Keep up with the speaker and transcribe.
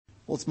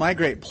Well, it's my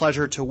great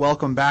pleasure to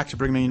welcome back to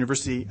Brigham Young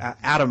University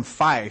Adam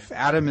Fife.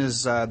 Adam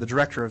is the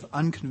Director of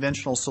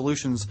Unconventional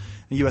Solutions,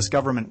 a U.S.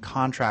 government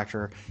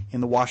contractor in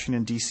the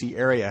Washington, D.C.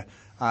 area.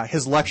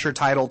 His lecture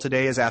title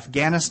today is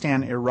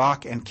Afghanistan,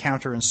 Iraq, and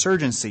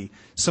Counterinsurgency,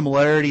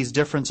 Similarities,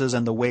 Differences,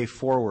 and the Way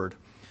Forward.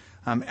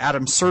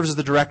 Adam serves as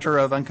the Director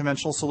of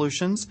Unconventional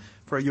Solutions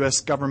for a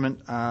U.S.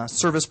 government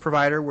service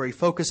provider where he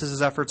focuses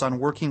his efforts on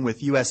working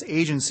with U.S.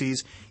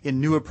 agencies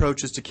in new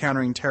approaches to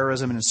countering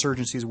terrorism and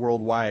insurgencies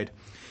worldwide.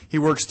 He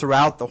works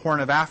throughout the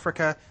Horn of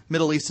Africa,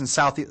 Middle East, and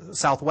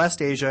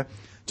Southwest Asia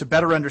to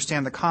better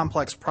understand the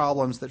complex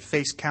problems that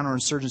face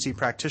counterinsurgency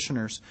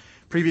practitioners.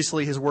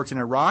 Previously, he has worked in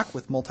Iraq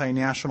with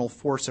Multinational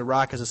Force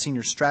Iraq as a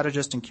senior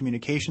strategist and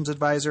communications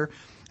advisor,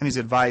 and he's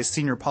advised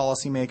senior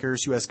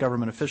policymakers, U.S.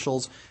 government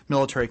officials,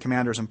 military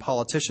commanders, and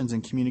politicians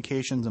in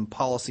communications and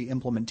policy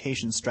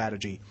implementation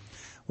strategy.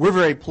 We're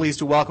very pleased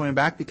to welcome him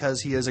back because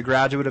he is a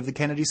graduate of the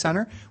Kennedy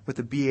Center with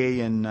a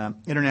BA in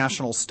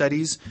International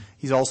Studies.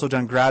 He's also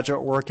done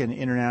graduate work in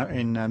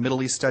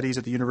Middle East Studies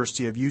at the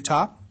University of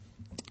Utah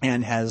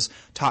and has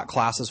taught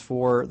classes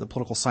for the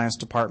Political Science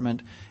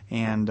Department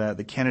and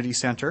the Kennedy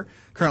Center.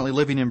 Currently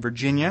living in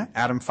Virginia,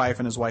 Adam Fife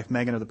and his wife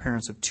Megan are the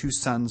parents of two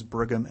sons,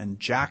 Brigham and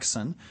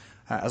Jackson.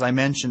 As I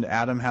mentioned,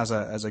 Adam has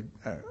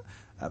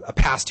a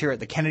past here at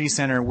the Kennedy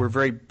Center. We're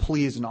very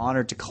pleased and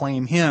honored to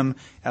claim him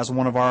as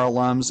one of our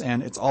alums,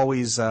 and it's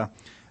always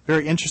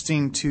very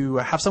interesting to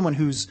have someone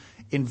who's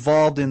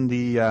involved in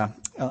the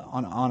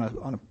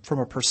from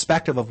a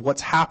perspective of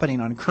what's happening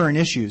on current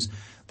issues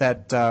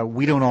that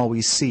we don't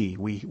always see.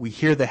 We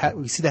see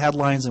the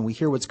headlines and we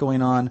hear what's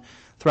going on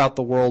throughout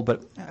the world,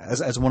 but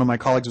as one of my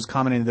colleagues was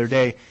commenting the other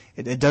day,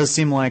 it does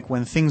seem like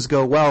when things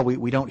go well,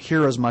 we don't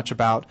hear as much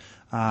about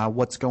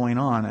what's going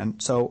on, and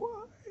so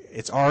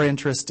it's our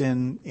interest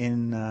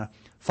in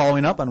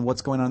following up on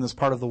what's going on in this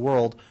part of the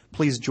world.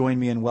 Please join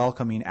me in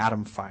welcoming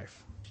Adam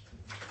Fife.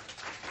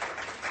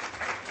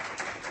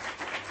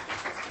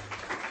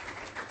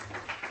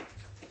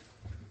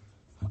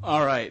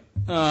 All right.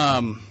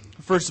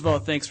 First of all,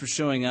 thanks for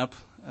showing up.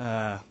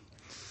 I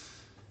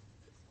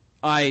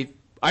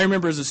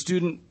remember as a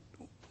student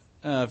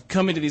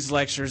coming to these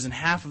lectures, and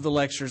half of the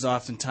lectures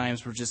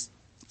oftentimes were just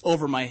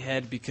over my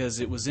head because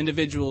it was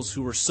individuals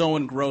who were so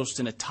engrossed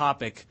in a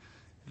topic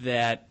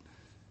that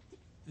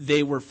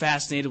they were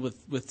fascinated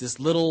with this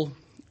little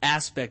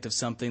aspect of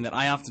something that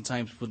I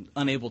oftentimes was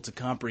unable to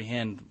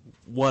comprehend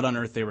what on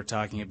earth they were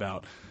talking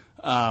about.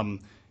 And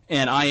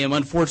I am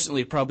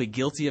unfortunately probably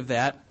guilty of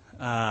that.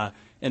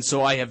 And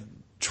so I have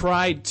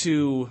tried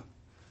to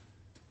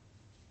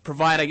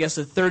provide, I guess,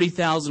 a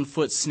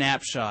 30,000-foot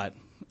snapshot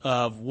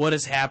of what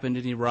has happened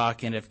in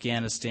Iraq and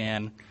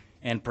Afghanistan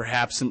and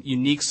perhaps some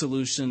unique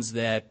solutions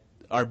that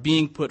are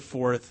being put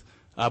forth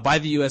by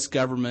the U.S.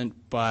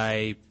 government,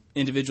 by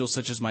individuals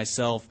such as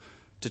myself,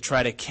 to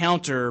try to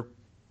counter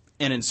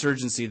an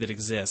insurgency that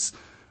exists.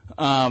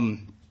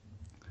 Hence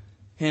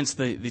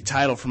the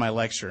title for my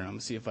lecture. I'm going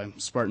to see if I'm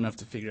smart enough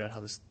to figure out how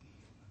this...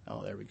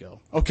 Oh, there we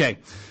go. Okay.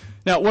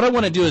 Now, what I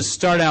want to do is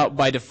start out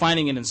by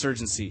defining an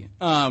insurgency.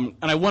 And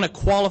I want to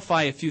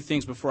qualify a few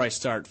things before I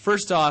start.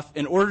 First off,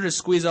 in order to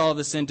squeeze all of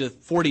this into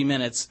 40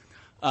 minutes,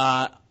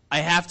 I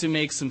have to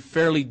make some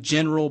fairly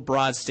general,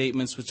 broad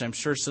statements, which I'm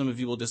sure some of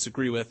you will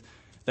disagree with.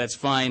 That's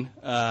fine.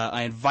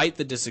 I invite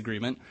the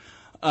disagreement.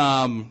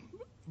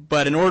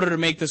 But in order to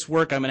make this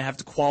work, I'm going to have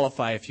to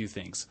qualify a few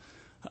things.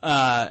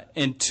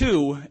 And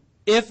two,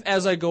 if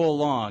as I go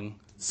along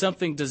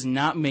something does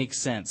not make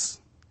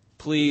sense,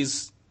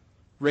 please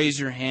raise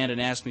your hand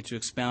and ask me to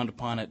expound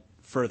upon it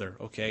further,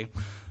 okay?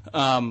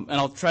 And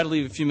I'll try to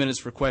leave a few minutes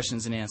for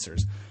questions and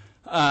answers.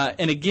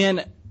 And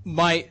again,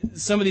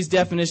 some of these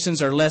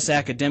definitions are less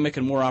academic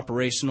and more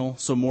operational,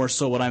 so more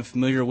so what I'm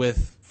familiar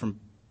with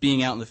from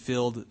being out in the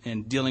field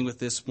and dealing with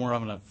this more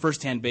on a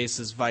first-hand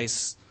basis,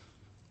 vice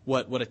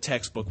what a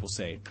textbook will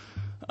say.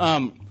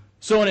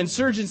 So an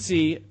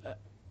insurgency,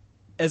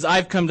 as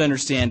I've come to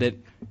understand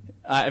it,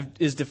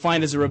 is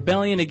defined as a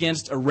rebellion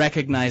against a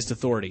recognized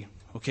authority.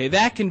 Okay,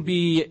 it can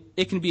be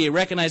a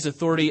recognized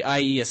authority,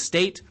 i.e., a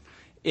state.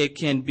 It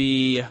can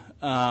be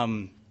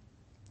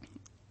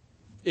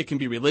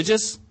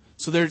religious.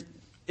 So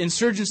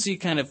insurgency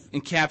kind of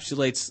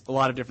encapsulates a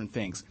lot of different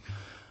things.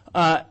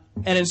 An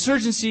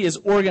insurgency is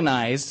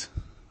organized.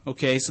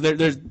 Okay, so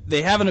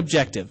they have an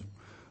objective,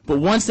 but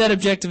once that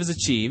objective is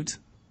achieved,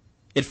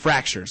 it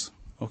fractures.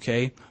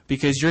 Okay,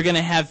 because you're going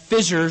to have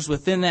fissures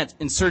within that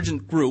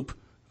insurgent group.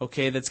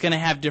 Okay, that's going to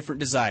have different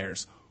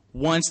desires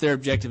once their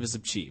objective is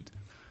achieved.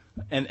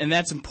 And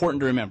that's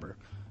important to remember.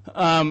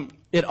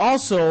 It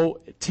also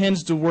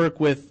tends to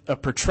work with a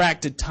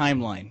protracted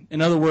timeline.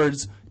 In other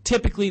words,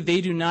 typically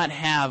they do not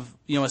have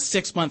a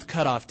 6-month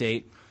cutoff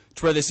date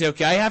to where they say,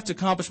 okay, I have to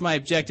accomplish my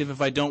objective.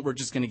 If I don't, we're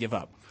just going to give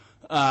up.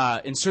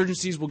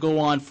 Insurgencies will go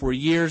on for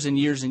years and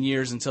years and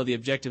years until the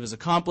objective is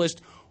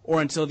accomplished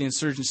or until the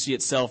insurgency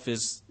itself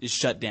is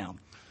shut down.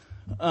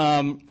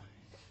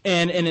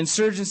 And an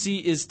insurgency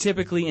is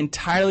typically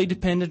entirely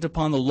dependent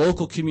upon the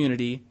local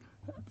community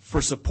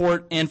for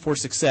support and for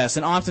success.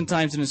 And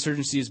oftentimes an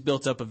insurgency is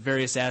built up of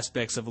various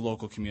aspects of a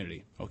local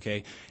community,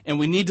 okay? And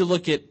we need to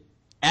look at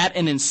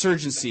an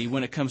insurgency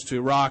when it comes to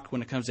Iraq,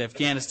 when it comes to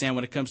Afghanistan,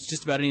 when it comes to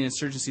just about any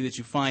insurgency that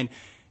you find,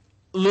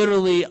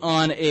 literally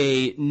on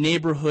a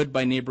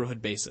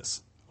neighborhood-by-neighborhood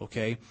basis,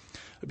 okay?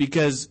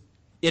 Because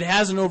it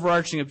has an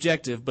overarching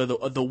objective,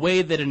 but the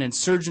way that an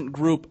insurgent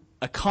group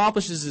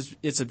accomplishes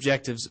its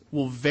objectives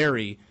will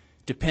vary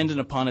dependent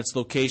upon its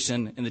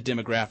location and the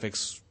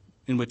demographics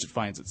in which it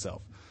finds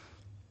itself.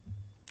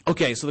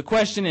 Okay, so the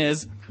question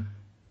is,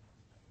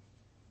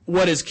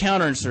 what is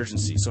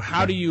counterinsurgency? So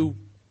how do you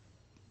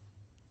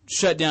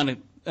shut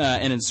down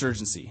an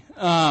insurgency?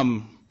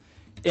 And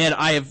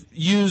I have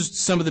used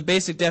some of the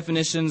basic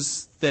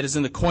definitions that is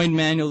in the coin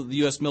manual that the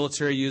U.S.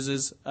 military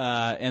uses,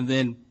 and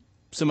then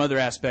some other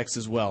aspects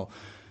as well.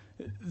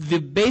 The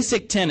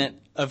basic tenet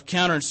of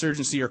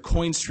counterinsurgency or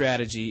coin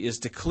strategy is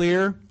to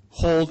clear,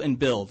 hold, and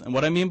build. And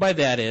what I mean by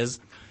that is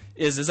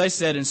as I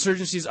said,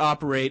 insurgencies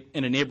operate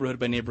in a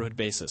neighborhood-by-neighborhood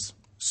basis.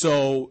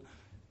 So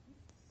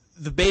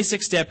the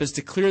basic step is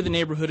to clear the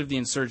neighborhood of the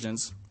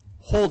insurgents,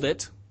 hold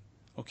it.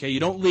 Okay,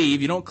 you don't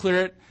leave, you don't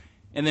clear it,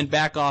 and then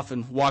back off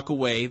and walk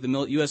away. The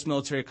U.S.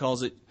 military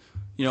calls it,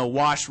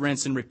 wash,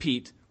 rinse, and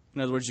repeat. In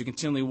other words, you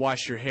continually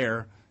wash your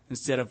hair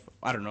instead of,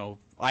 I don't know,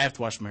 I have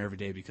to wash my hair every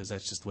day because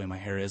that's just the way my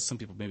hair is. Some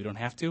people maybe don't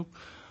have to.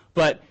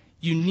 But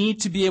you need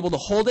to be able to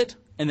hold it,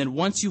 and then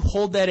once you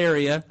hold that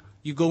area,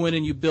 you go in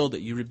and you build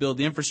it. You rebuild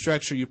the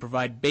infrastructure, you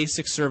provide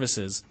basic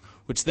services,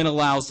 which then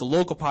allows the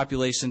local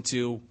population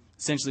to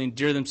essentially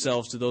endear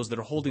themselves to those that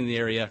are holding the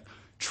area,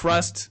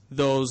 trust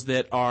those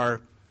that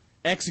are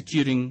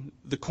executing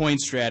the coin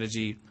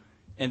strategy,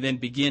 and then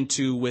begin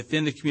to,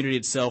 within the community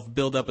itself,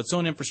 build up its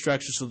own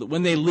infrastructure so that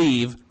when they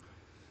leave,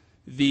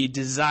 the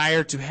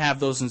desire to have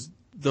those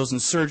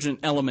insurgent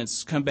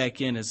elements come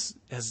back in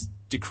has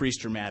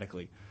decreased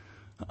dramatically.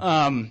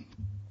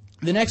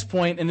 The next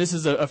point, and this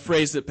is a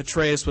phrase that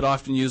Petraeus would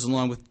often use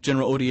along with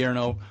General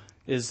Odierno,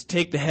 is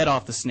take the head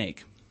off the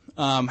snake.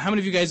 How many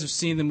of you guys have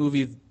seen the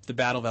movie The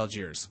Battle of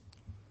Algiers?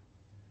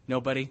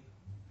 Nobody?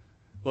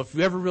 Well, if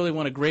you ever really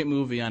want a great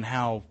movie on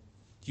how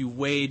you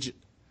wage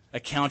a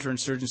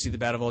counterinsurgency, The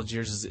Battle of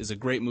Algiers is a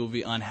great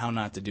movie on how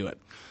not to do it.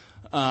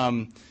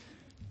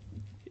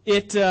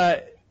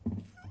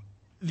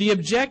 The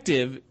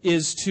objective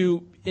is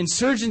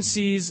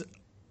insurgencies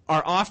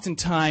are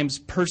oftentimes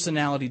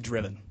personality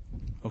driven,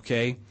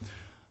 okay?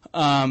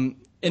 And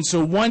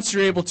so once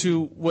you're able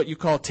to, what you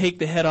call, take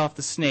the head off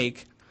the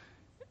snake,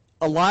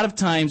 a lot of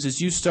times as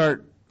you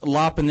start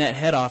lopping that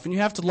head off, and you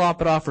have to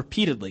lop it off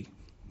repeatedly,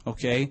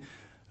 okay?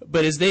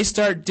 But as they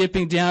start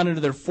dipping down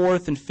into their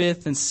fourth and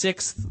fifth and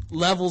sixth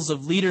levels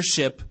of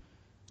leadership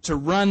to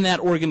run that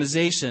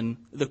organization,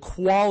 the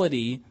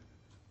quality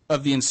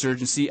of the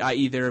insurgency,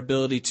 i.e. their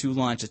ability to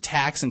launch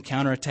attacks and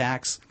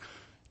counterattacks,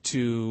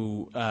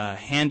 to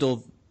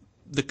handle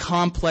the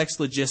complex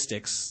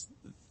logistics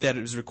that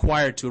is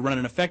required to run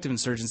an effective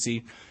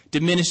insurgency,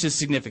 diminishes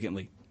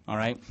significantly, all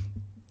right?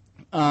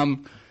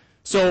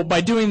 So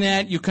by doing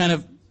that, you kind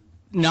of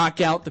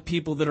knock out the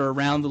people that are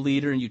around the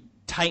leader, and you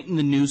tighten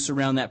the noose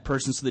around that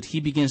person so that he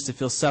begins to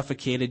feel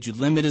suffocated. You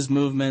limit his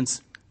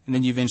movements, and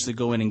then you eventually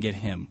go in and get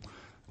him.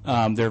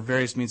 There are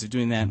various means of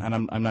doing that,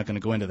 and I'm not going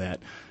to go into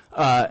that.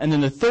 And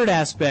then the third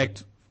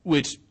aspect,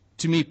 which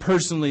to me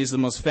personally is the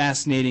most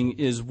fascinating,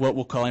 is what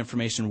we'll call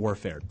information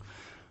warfare.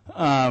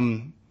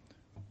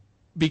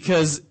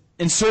 Because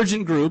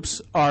insurgent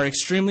groups are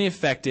extremely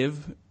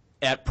effective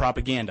at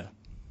propaganda,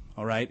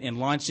 all right, and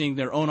launching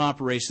their own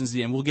operations.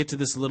 And we'll get to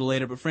this a little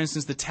later, but for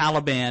instance, the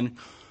Taliban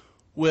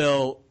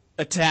will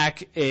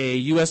attack a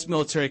U.S.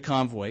 military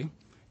convoy,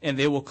 and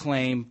they will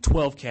claim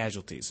 12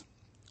 casualties,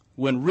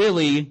 when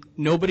really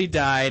nobody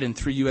died and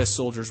 3 U.S.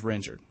 soldiers were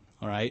injured,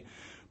 all right?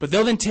 But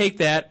they'll then take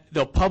that,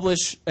 they'll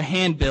publish a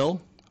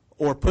handbill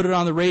or put it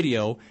on the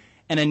radio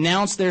and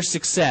announce their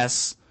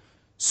success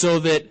so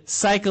that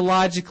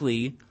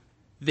psychologically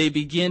they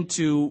begin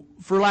to,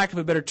 for lack of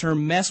a better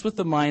term, mess with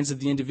the minds of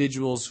the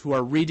individuals who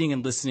are reading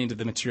and listening to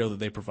the material that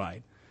they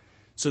provide.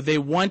 So they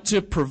want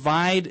to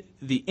provide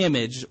the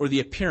image or the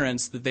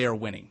appearance that they are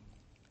winning,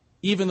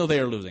 even though they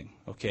are losing,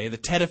 okay? The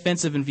Tet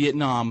Offensive in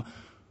Vietnam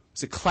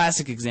is a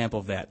classic example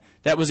of that.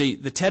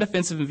 The Tet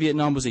Offensive in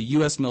Vietnam was a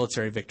U.S.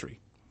 military victory,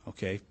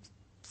 okay,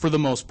 for the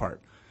most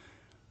part.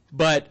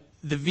 But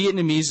the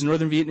Vietnamese,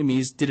 Northern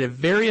Vietnamese, did a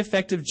very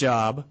effective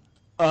job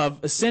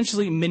of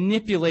essentially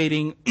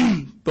manipulating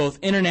both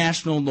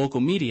international and local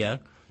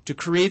media to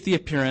create the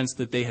appearance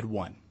that they had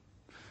won.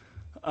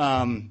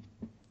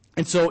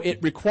 And so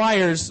it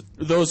requires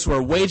those who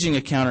are waging a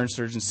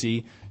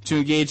counterinsurgency to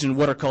engage in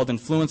what are called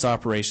influence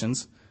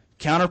operations,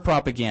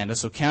 counter-propaganda,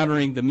 so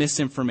countering the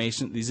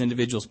misinformation that these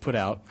individuals put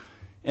out,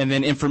 and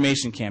then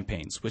information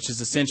campaigns, which is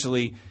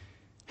essentially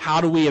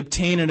how do we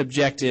obtain an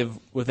objective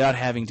without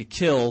having to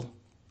kill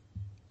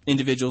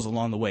individuals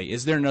along the way?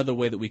 Is there another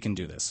way that we can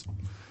do this?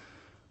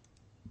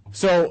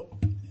 So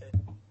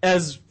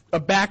as a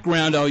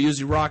background, I'll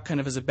use Iraq kind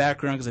of as a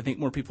background because I think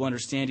more people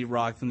understand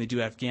Iraq than they do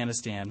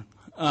Afghanistan.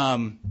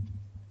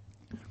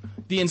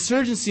 The the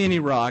insurgency in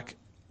Iraq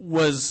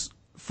was,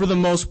 for the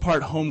most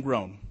part,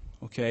 homegrown,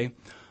 okay?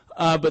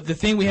 But the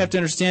thing we have to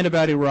understand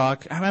about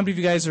Iraq, how many of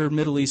you guys are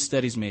Middle East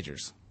studies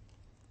majors?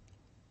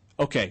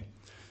 Okay.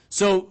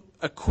 So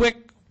a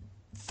quick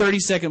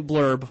 30-second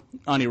blurb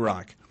on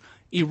Iraq.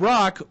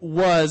 Iraq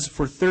was,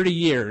 for 30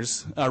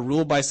 years,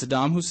 ruled by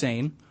Saddam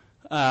Hussein,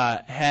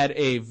 had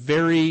a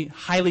very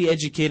highly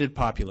educated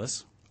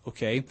populace,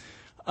 okay,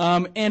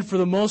 and for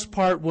the most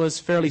part was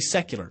fairly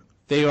secular.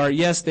 They are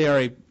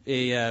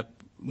a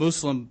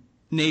Muslim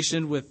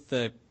nation with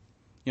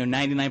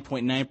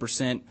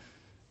 99.9%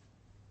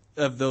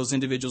 of those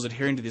individuals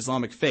adhering to the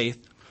Islamic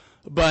faith.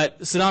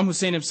 But Saddam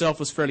Hussein himself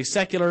was fairly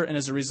secular, and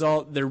as a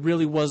result, there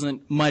really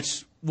wasn't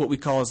much what we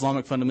call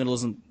Islamic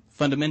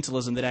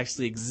fundamentalism that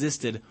actually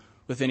existed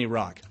within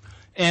Iraq.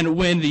 And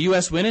when the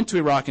U.S. went into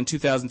Iraq in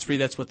 2003,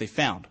 that's what they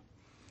found.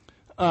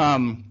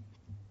 But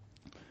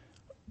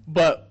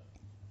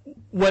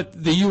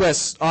what the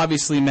U.S.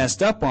 obviously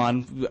messed up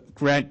on,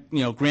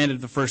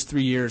 granted the first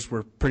 3 years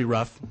were pretty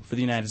rough for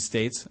the United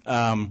States,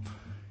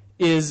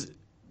 is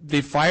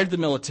they fired the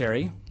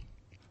military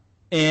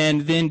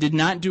and then did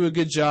not do a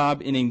good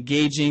job in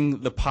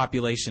engaging the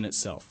population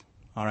itself.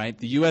 All right,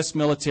 the U.S.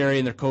 military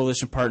and their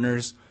coalition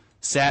partners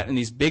sat in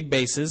these big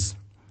bases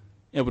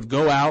and would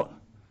go out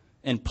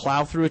and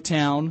plow through a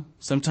town,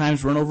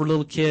 sometimes run over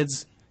little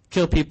kids,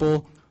 kill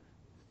people,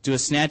 do a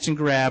snatch and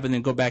grab, and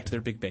then go back to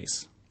their big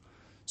base.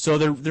 So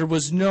there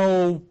was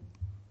no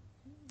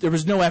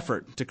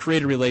effort to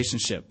create a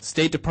relationship. The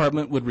State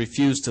Department would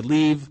refuse to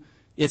leave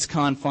its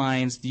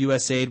confines. The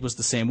U.S. aid was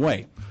the same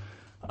way.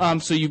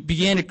 So you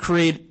began to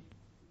create,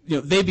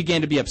 they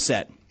began to be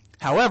upset.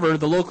 However,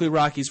 the local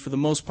Iraqis, for the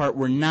most part,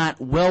 were not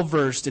well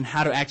versed in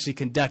how to actually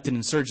conduct an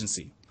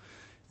insurgency.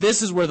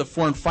 This is where the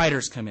foreign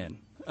fighters come in.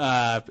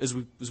 As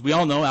we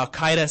all know,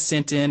 Al-Qaeda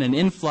sent in an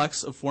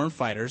influx of foreign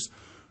fighters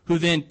who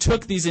then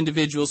took these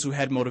individuals who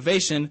had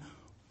motivation,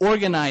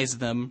 organized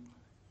them,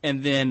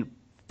 and then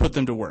put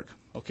them to work.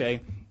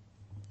 Okay?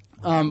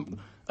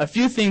 A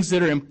few things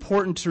that are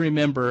important to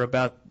remember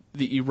about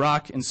the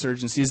Iraq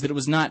insurgency is that it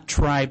was not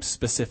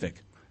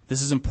tribe-specific.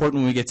 This is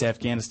important when we get to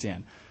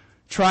Afghanistan.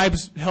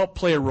 Tribes helped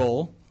play a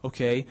role,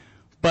 okay,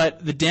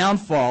 but the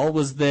downfall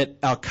was that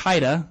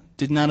Al-Qaeda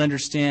did not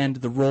understand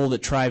the role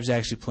that tribes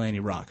actually play in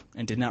Iraq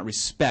and did not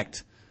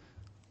respect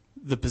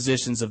the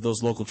positions of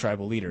those local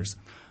tribal leaders.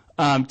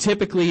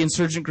 Typically,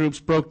 insurgent groups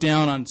broke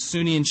down on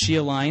Sunni and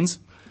Shia lines.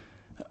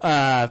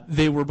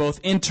 They were both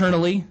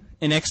internally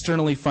and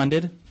externally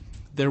funded.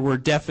 There were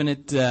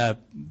definite,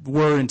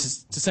 and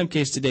to some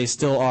cases today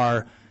still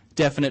are,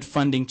 definite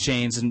funding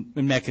chains and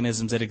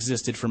mechanisms that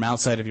existed from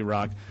outside of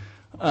Iraq.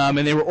 And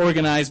they were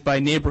organized by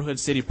neighborhood,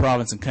 city,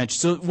 province, and country.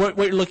 So what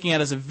you're looking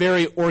at is a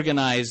very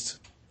organized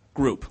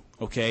group,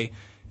 okay?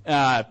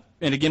 And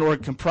again, we're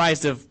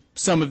comprised of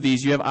some of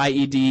these. You have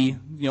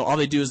IED. All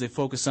they do is they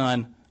focus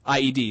on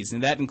IEDs,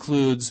 and that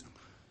includes,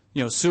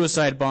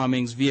 suicide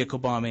bombings, vehicle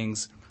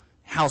bombings,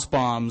 house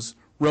bombs,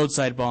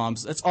 roadside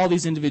bombs. That's all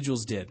these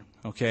individuals did,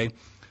 okay?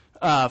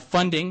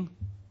 Funding,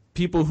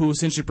 people who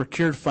essentially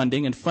procured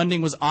funding, and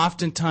funding was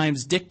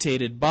oftentimes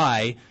dictated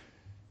by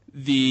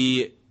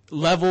the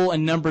level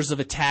and numbers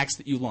of attacks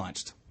that you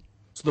launched.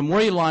 So the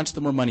more you launched,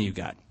 the more money you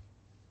got.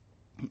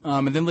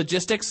 And then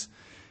logistics,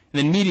 and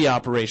then media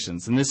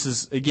operations. And this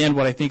is, again,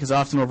 what I think is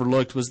often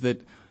overlooked was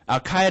that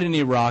Al-Qaeda in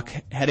Iraq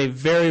had a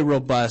very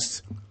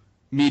robust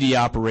media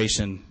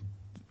operation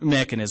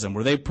mechanism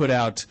where they put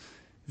out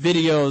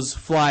videos,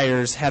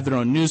 flyers, had their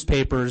own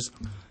newspapers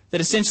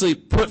that essentially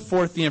put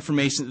forth the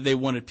information that they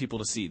wanted people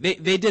to see.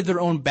 They did their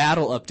own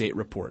battle update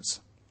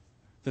reports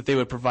that they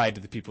would provide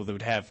to the people. That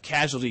would have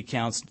casualty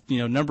counts,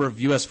 number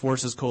of U.S.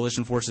 forces,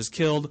 coalition forces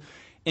killed,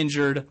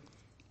 injured,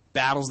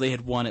 battles they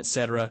had won,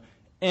 etc.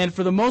 And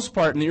for the most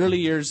part, in the early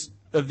years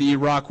of the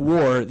Iraq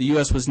War, the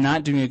U.S. was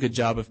not doing a good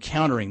job of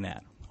countering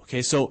that.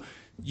 Okay, so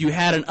you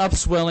had an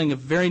upswelling of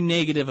very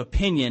negative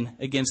opinion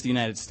against the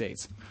United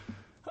States.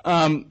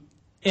 And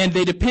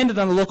they depended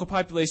on the local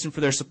population for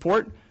their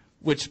support,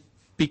 which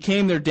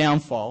became their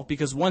downfall,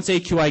 because once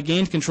AQI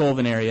gained control of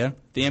an area,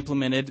 they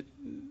implemented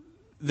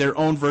their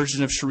own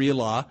version of Sharia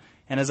law.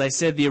 And as I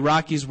said, the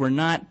Iraqis were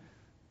not,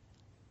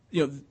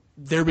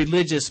 they're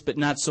religious, but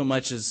not so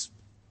much as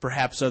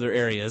perhaps other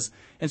areas.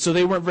 And so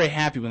they weren't very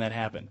happy when that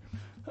happened.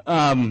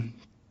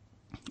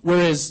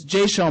 Whereas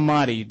Jaish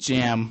al-Mahdi,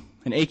 JAM,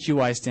 and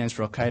AQI stands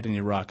for Al-Qaeda in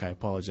Iraq, I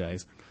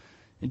apologize.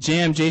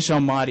 JAM, Jaish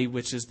al-Mahdi,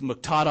 which is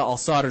Muqtada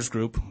al-Sadr's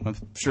group, I'm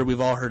sure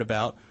we've all heard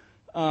about,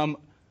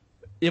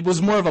 it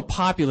was more of a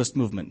populist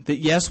movement that,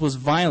 yes, was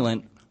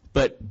violent,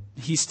 but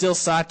he still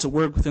sought to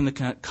work within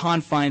the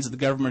confines of the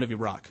government of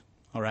Iraq,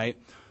 all right?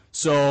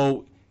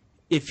 So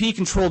if he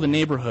controlled the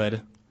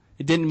neighborhood,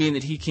 it didn't mean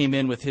that he came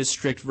in with his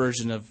strict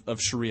version of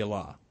Sharia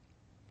law.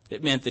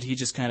 It meant that he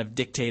just kind of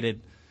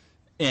dictated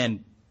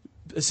and,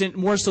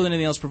 more so than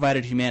anything else,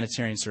 provided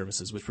humanitarian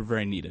services, which were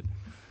very needed.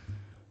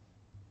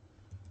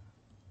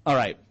 All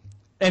right.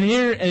 And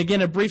here, and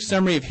again, a brief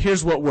summary of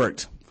here's what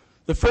worked.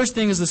 The first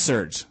thing is the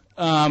surge.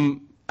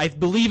 I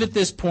believe at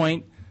this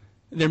point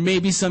There may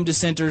be some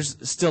dissenters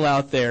still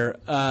out there.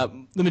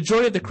 The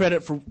majority of the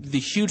credit for the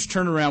huge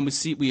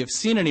turnaround we have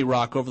seen in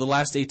Iraq over the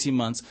last 18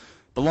 months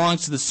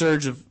belongs to the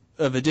surge of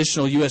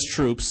additional U.S.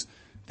 troops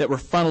that were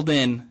funneled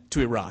in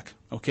to Iraq.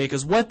 Okay,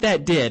 because what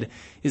that did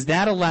is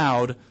that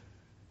allowed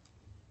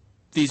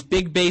these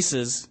big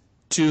bases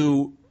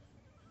to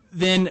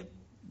then,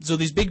 so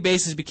these big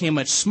bases became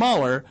much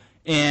smaller,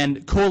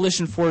 and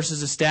coalition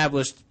forces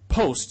established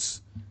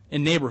posts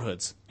in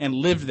neighborhoods and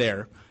lived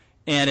there.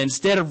 And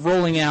instead of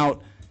rolling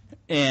out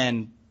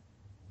and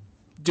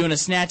doing a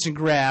snatch and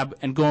grab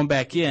and going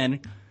back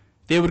in,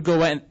 they would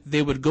go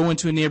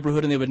into a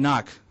neighborhood and they would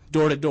knock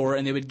door to door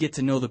and they would get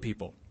to know the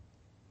people.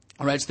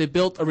 All right, so they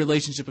built a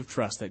relationship of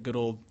trust, that good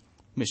old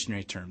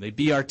missionary term. They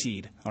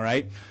BRT'd, all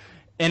right?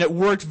 And it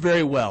worked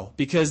very well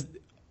because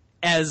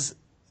as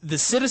the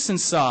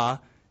citizens saw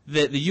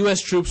that the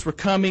U.S. troops were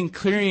coming,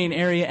 clearing an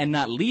area, and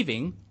not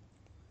leaving,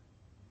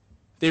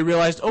 they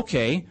realized,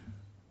 okay,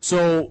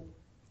 so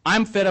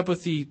I'm fed up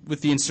with the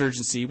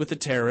insurgency, with the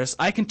terrorists.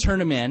 I can turn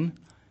them in,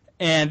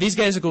 and these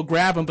guys will go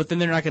grab them, but then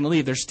they're not going to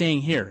leave. They're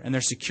staying here, and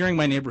they're securing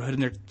my neighborhood,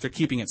 and they're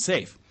keeping it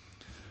safe.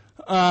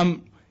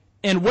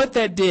 And what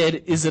that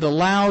did is it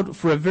allowed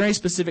for a very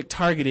specific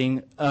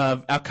targeting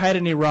of al-Qaeda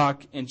in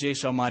Iraq and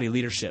Jaish al-Mahdi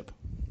leadership.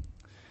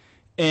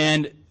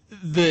 And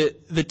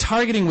the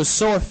targeting was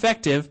so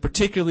effective,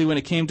 particularly when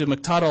it came to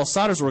Muqtada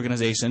al-Sadr's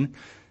organization,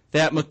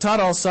 that Muqtada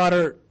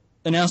al-Sadr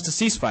announced a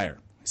ceasefire.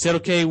 He said,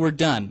 okay, we're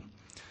done.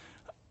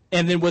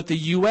 And then what the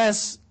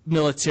U.S.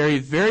 military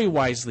very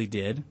wisely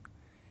did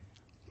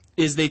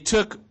is they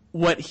took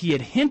what he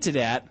had hinted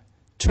at,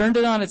 turned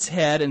it on its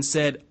head, and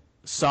said,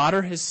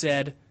 Sadr has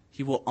said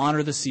he will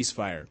honor the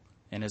ceasefire.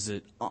 And as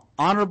an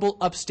honorable,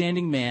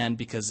 upstanding man,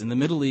 because in the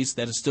Middle East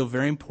that is still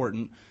very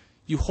important,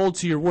 you hold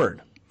to your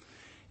word.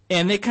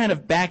 And they kind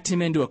of backed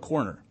him into a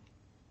corner.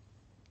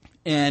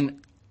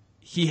 And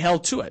he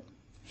held to it.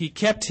 He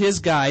kept his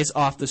guys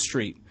off the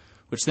street,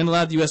 which then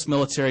allowed the U.S.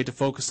 military to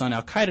focus on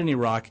al-Qaeda in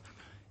Iraq.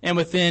 And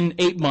within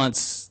 8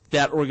 months,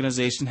 that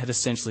organization had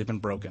essentially been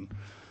broken.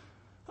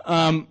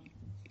 And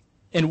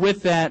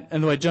with that,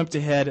 and though I jumped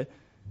ahead,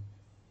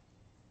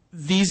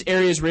 these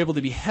areas were able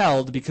to be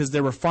held because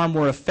there were far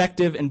more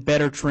effective and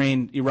better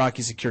trained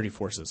Iraqi security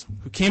forces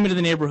who came into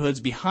the neighborhoods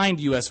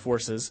behind U.S.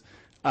 forces.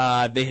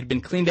 They had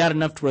been cleaned out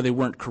enough to where they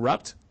weren't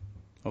corrupt.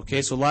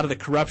 Okay, so a lot of the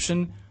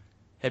corruption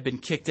had been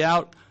kicked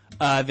out.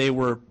 They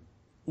were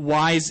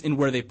wise in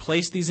where they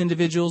placed these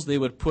individuals. They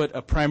would put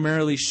a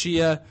primarily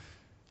Shia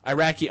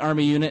Iraqi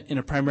army unit in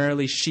a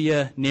primarily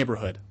Shia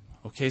neighborhood.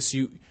 Okay,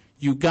 so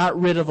you got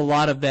rid of a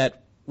lot of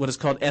that, what is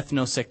called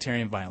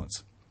ethno-sectarian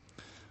violence.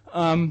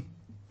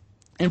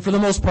 And for the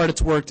most part,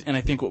 it's worked, and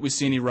I think what we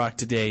see in Iraq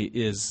today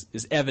is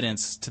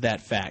evidence to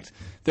that fact.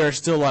 There are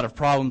still a lot of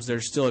problems.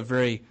 There's still a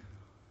very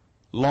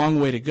long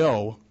way to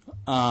go,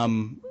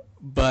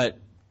 but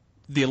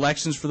the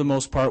elections, for the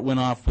most part, went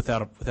off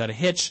without a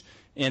hitch,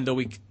 and though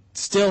we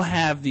still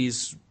have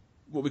these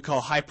what we call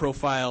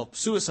high-profile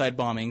suicide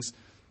bombings,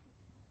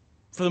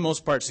 for the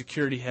most part,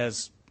 security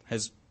has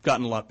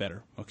gotten a lot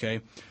better.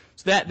 Okay,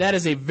 so that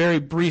is a very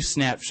brief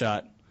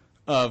snapshot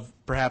of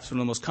perhaps one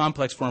of the most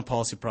complex foreign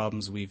policy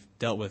problems we've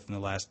dealt with in the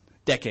last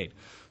decade.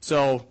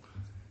 So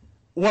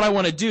what I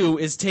want to do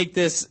is take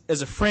this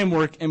as a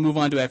framework and move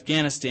on to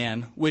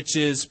Afghanistan, which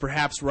is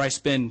perhaps where I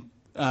spend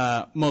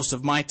most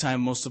of my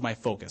time, most of my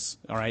focus,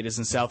 all right, is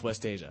in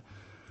Southwest Asia.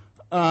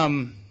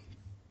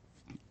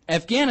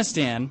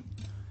 Afghanistan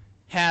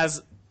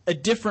has a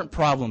different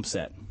problem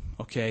set,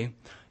 okay?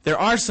 There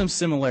are some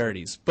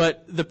similarities,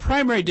 but the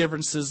primary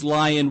differences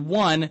lie in,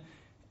 one,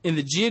 in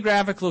the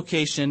geographic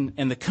location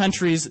and the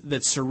countries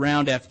that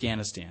surround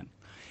Afghanistan.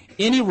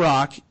 In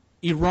Iraq,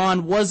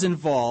 Iran was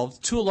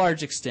involved, to a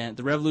large extent,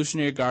 the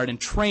Revolutionary Guard, in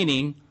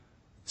training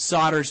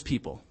Sadr's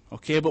people.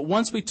 Okay, but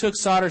once we took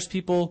Sadr's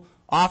people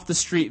off the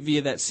street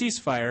via that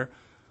ceasefire,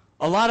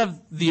 a lot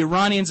of the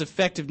Iranians'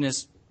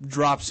 effectiveness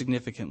dropped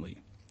significantly.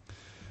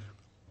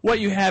 What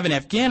you have in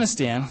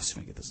Afghanistan, let's see if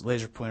I can get this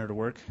laser pointer to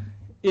work,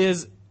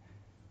 is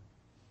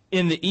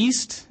in the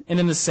east and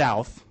in the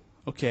south,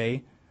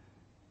 okay,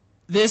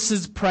 this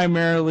is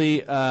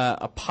primarily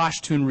a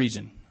Pashtun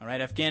region. All right,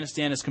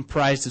 Afghanistan is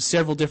comprised of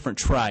several different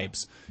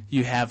tribes.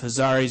 You have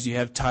Hazaris, you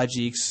have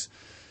Tajiks,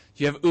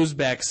 you have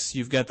Uzbeks,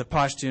 you've got the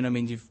Pashtun. I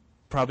mean, you've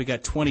probably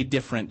got 20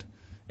 different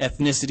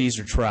ethnicities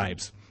or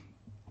tribes.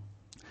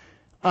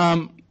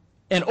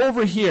 And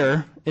over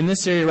here, in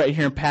this area right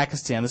here in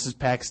Pakistan, this is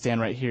Pakistan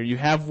right here, you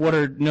have what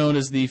are known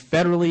as the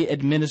Federally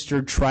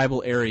Administered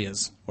Tribal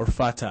Areas, or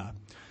FATA.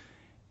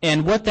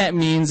 And what that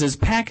means is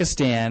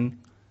Pakistan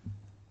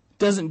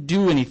doesn't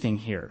do anything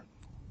here.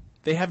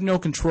 They have no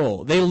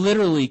control. They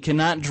literally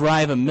cannot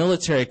drive a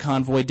military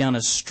convoy down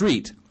a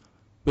street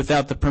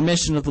without the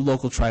permission of the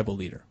local tribal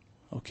leader.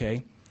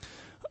 Okay?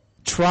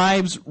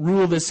 Tribes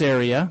rule this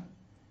area,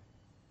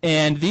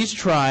 and these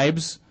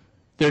tribes,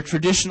 their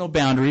traditional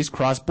boundaries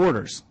cross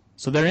borders.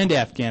 So they're into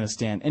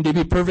Afghanistan. And to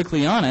be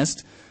perfectly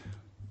honest,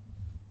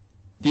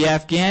 the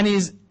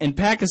Afghanis and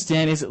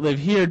Pakistanis that live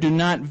here do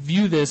not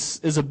view this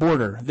as a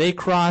border. They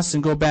cross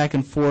and go back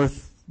and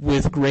forth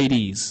with great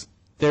ease.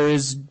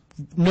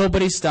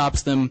 Nobody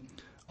stops them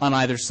on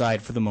either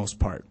side for the most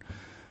part.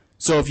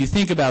 So if you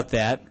think about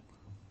that,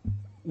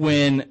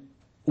 when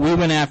we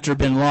went after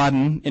bin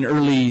Laden in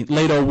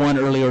late 01,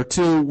 early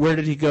 02, where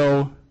did he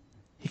go?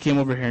 He came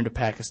over here into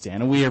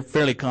Pakistan, and we are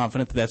fairly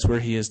confident that that's where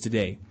he is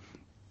today.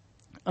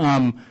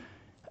 But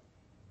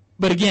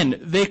again,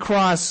 they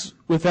cross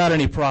without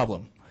any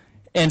problem.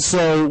 And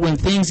so when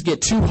things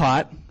get too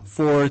hot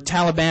for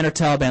Taliban or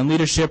Taliban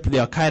leadership, or the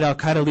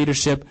Al-Qaeda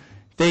leadership,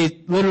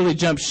 they literally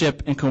jump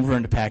ship and come over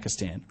into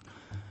Pakistan.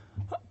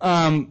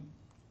 And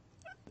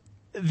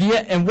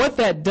what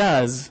that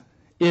does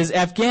is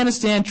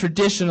Afghanistan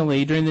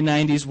traditionally during the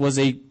 90s was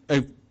a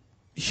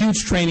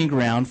huge training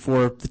ground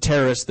for the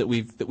terrorists that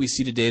we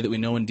see today, that we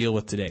know and deal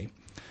with today.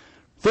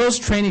 Those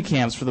training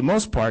camps, for the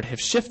most part,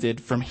 have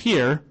shifted from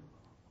here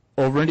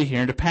over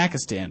into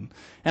Pakistan.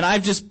 And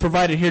I've just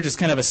provided here just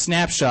kind of a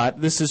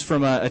snapshot. This is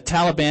from a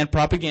Taliban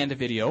propaganda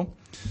video.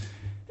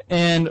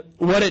 And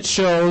what it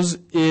shows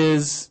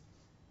is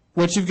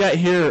what you've got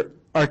here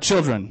are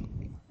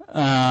children.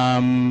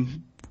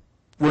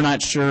 We're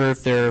not sure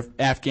if they're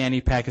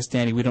Afghani,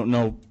 Pakistani. We don't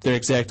know their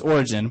exact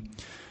origin.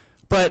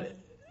 But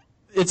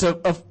it's an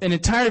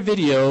entire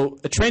video,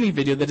 a training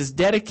video, that is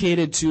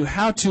dedicated to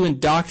how to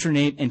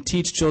indoctrinate and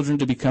teach children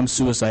to become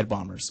suicide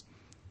bombers.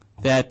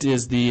 That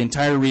is the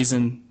entire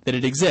reason that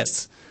it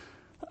exists.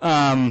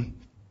 And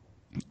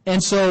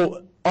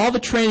so all the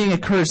training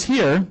occurs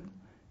here,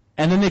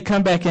 and then they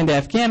come back into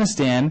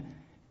Afghanistan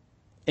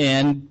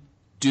and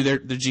do their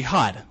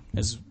jihad,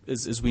 as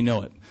we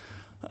know it.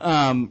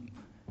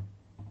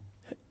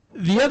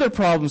 The other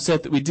problem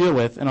set that we deal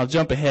with, and I'll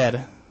jump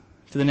ahead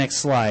to the next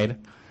slide,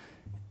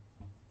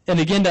 and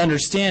again to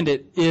understand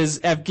it, is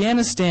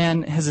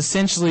Afghanistan has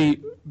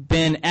essentially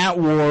been at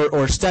war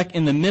or stuck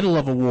in the middle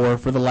of a war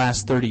for the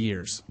last 30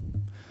 years.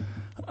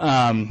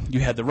 You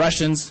had the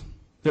Russians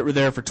that were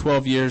there for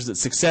 12 years that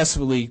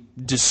successfully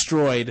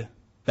destroyed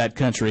that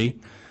country.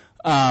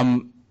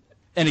 And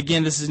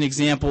again, this is an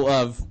example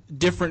of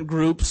different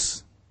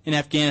groups in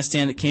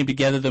Afghanistan that came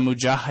together, the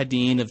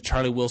Mujahideen of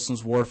Charlie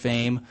Wilson's war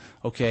fame,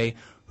 okay,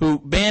 who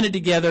banded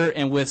together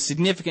and with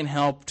significant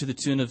help to the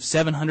tune of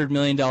 $700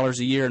 million a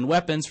year in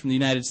weapons from the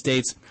United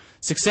States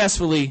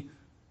successfully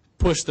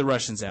pushed the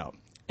Russians out.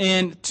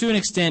 And to an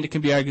extent, it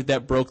can be argued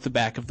that broke the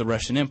back of the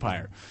Russian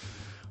Empire,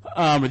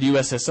 or the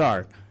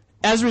USSR.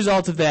 As a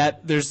result of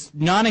that, there's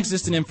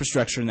non-existent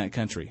infrastructure in that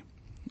country.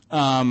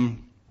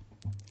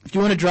 If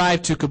you want to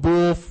drive to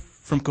Kabul,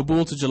 from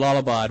Kabul to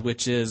Jalalabad,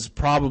 which is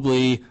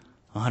probably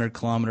 100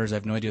 kilometers, I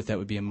have no idea what that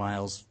would be in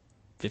miles,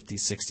 50,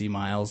 60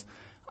 miles,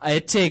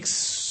 it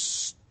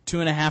takes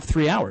 2.5,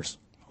 3 hours,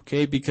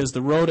 okay, because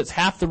the road,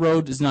 half the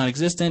road is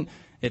non-existent,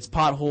 it's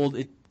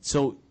potholed,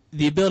 so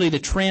the ability to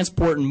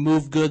transport and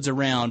move goods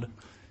around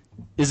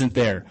isn't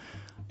there.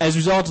 As a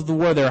result of the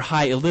war, there are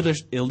high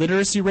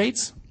illiteracy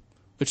rates,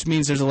 which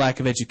means there's a lack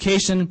of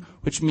education,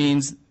 which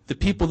means the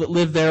people that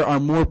live there are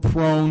more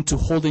prone to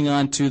holding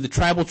on to the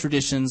tribal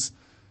traditions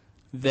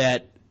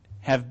that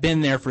have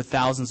been there for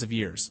thousands of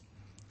years.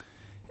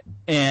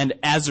 And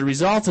as a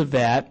result of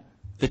that,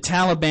 the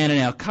Taliban and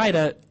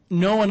Al-Qaeda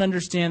know and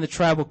understand the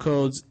tribal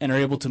codes and are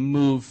able to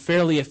move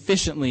fairly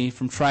efficiently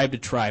from tribe to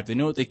tribe. They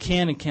know what they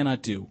can and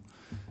cannot do.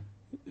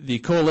 The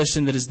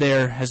coalition that is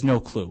there has no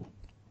clue.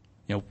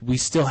 You know, we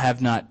still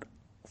have not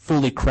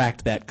fully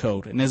cracked that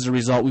code, and as a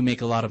result, we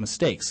make a lot of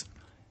mistakes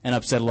and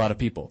upset a lot of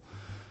people.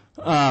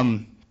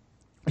 I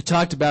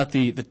talked about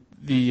the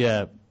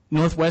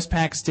Northwest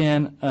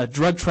Pakistan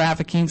drug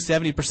trafficking.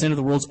 70% of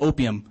the world's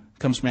opium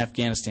comes from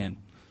Afghanistan,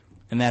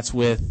 and that's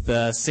with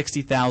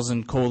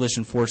 60,000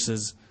 coalition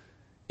forces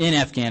in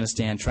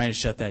Afghanistan trying to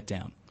shut that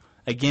down.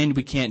 Again,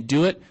 we can't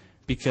do it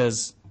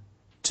because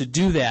to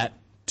do that,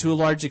 to a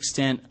large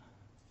extent,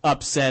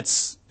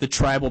 upsets the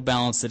tribal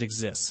balance that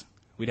exists.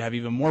 We'd have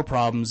even more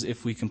problems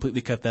if we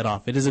completely cut that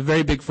off. It is a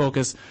very big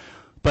focus,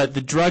 but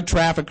the drug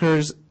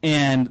traffickers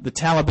and the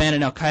Taliban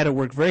and Al-Qaeda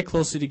work very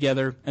closely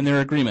together, and there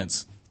are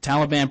agreements.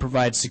 Taliban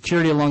provides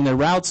security along their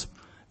routes.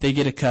 They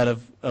get a cut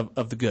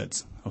of the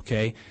goods,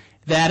 okay?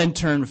 That, in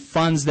turn,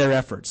 funds their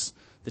efforts.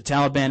 The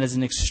Taliban is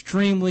an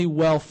extremely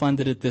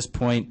well-funded, at this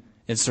point,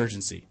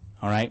 insurgency,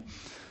 all right?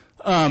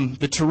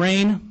 The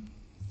terrain,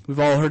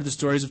 we've all heard the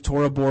stories of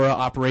Tora Bora,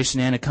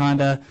 Operation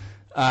Anaconda.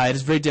 It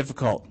is very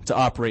difficult to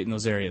operate in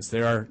those areas.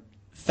 There are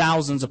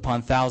thousands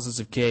upon thousands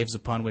of caves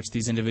upon which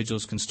these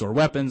individuals can store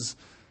weapons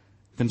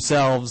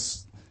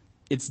themselves.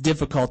 It's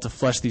difficult to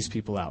flush these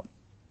people out.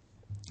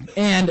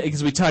 And,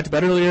 as we talked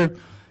about earlier,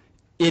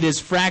 it is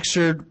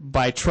fractured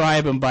by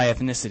tribe and by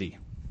ethnicity.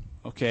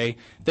 Okay?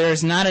 There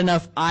is not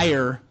enough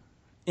ire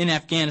in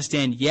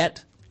Afghanistan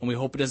yet, and we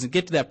hope it doesn't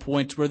get to that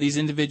point where these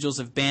individuals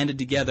have banded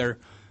together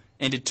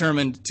and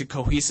determined to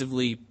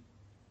cohesively,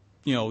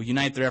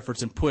 unite their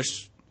efforts and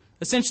push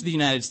essentially the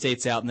United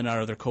States out and then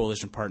our other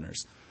coalition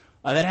partners.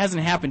 That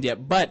hasn't happened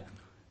yet, but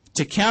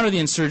to counter the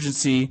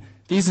insurgency,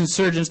 these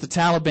insurgents, the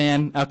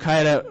Taliban,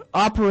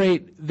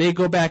 Al-Qaeda, they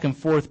go back and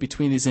forth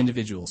between these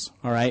individuals,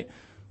 all right?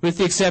 With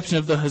the exception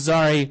of the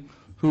Hazari,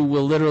 who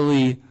will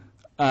literally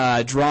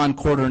drawn,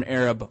 quarter, and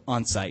Arab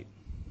on site.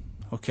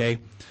 Okay?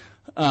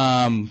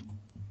 And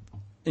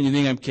you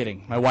think I'm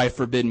kidding. My wife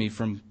forbid me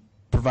from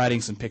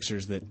providing some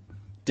pictures that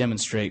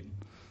demonstrate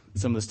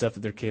some of the stuff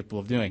that they're capable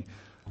of doing.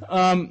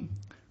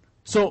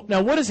 So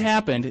now what has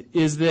happened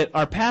is that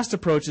our past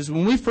approaches,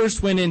 when we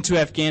first went into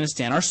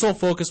Afghanistan, our sole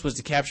focus was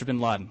to capture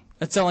bin Laden.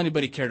 That's all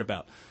anybody cared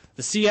about.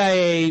 The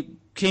CIA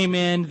came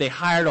in, they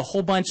hired a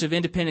whole bunch of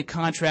independent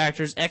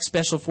contractors,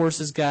 ex-special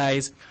forces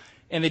guys,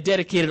 and they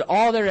dedicated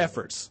all their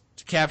efforts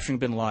to capturing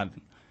bin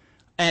Laden.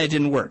 And it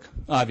didn't work,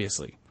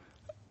 obviously.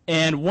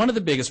 And one of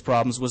the biggest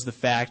problems was the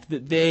fact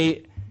that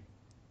they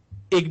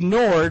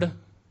ignored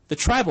the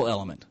tribal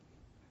element.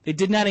 They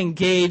did not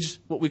engage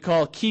what we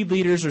call key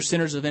leaders or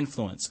centers of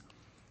influence.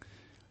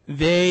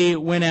 They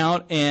went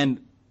out,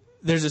 and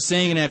there's a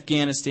saying in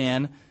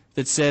Afghanistan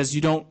that says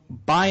you don't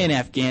buy an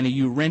Afghani,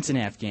 you rent an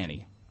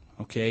Afghani.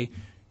 Okay?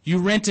 You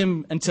rent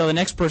him until the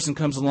next person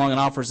comes along and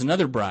offers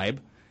another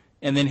bribe,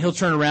 and then he'll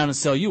turn around and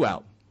sell you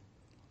out.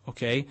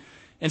 Okay?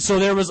 And so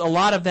there was a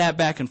lot of that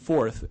back and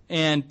forth.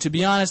 And to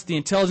be honest, the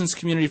intelligence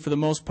community for the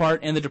most part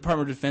and the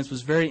Department of Defense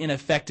was very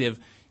ineffective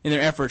in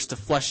their efforts to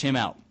flush him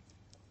out.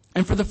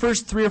 And for the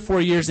first 3 or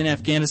 4 years in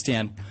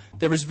Afghanistan,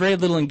 there was very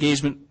little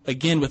engagement,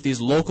 again, with these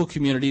local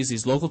communities,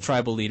 these local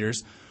tribal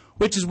leaders,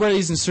 which is where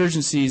these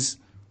insurgencies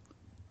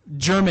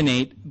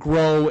germinate,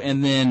 grow,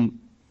 and then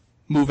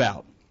move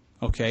out.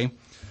 Okay?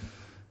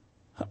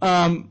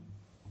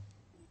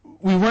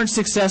 We weren't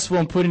successful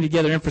in putting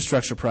together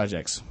infrastructure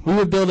projects. We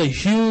would build a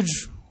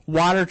huge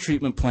water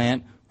treatment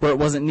plant where it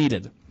wasn't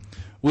needed.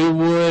 We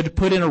would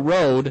put in a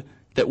road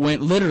that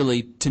went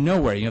literally to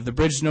nowhere. You have the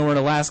bridge to nowhere in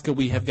Alaska.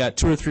 We have got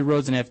 2 or 3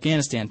 roads in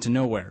Afghanistan to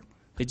nowhere.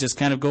 They just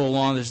kind of go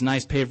along. There's a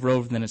nice paved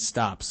road, and then it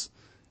stops.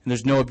 And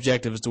there's no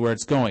objective as to where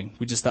it's going.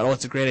 We just thought, oh,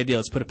 it's a great idea.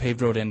 Let's put a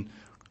paved road in.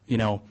 You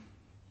know,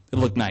 it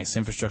looked nice.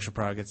 Infrastructure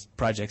projects.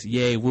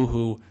 Yay,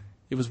 woohoo.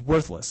 It was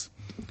worthless.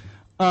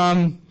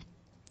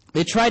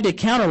 They tried to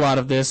counter a lot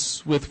of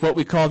this with what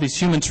we call these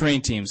human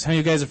terrain teams. How many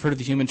of you guys have heard of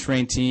the human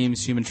terrain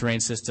teams, human terrain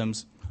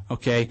systems?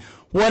 Okay.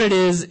 What it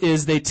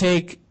is they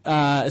take,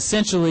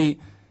 essentially,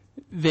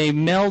 they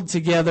meld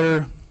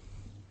together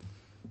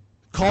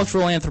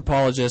cultural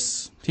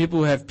anthropologists, people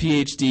who have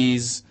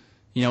PhDs,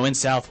 you know, in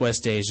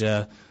Southwest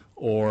Asia,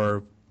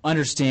 or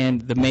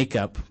understand the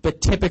makeup,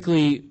 but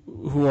typically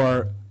who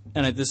are,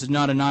 and this is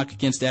not a knock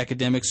against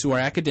academics, who are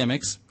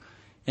academics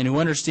and who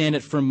understand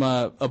it from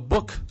a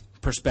book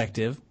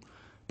perspective,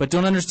 but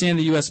don't understand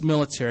the U.S.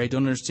 military,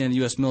 don't understand the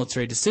U.S.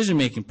 military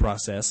decision-making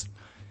process.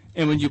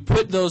 And when you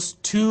put those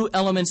two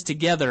elements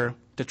together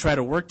to try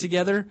to work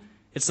together,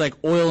 it's like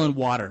oil and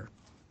water.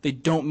 They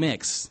don't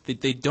mix.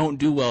 They don't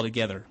do well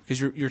together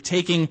because you're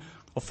taking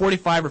a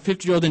 45 or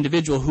 50-year-old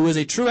individual who is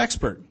a true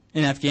expert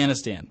in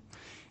Afghanistan,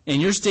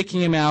 and you're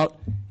sticking him out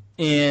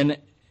in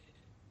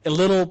a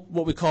little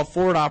what we call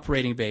forward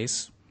operating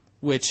base,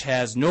 which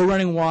has no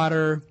running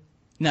water,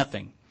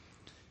 nothing.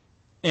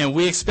 And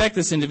we expect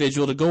this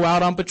individual to go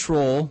out on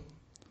patrol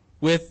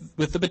with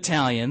the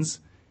battalions,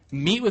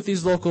 meet with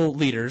these local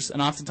leaders,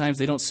 and oftentimes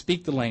they don't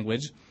speak the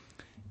language,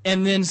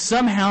 and then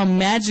somehow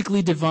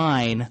magically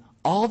divine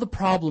all the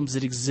problems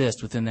that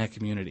exist within that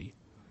community.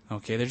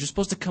 Okay, they're just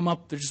supposed to come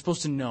up, they're just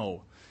supposed to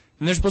know.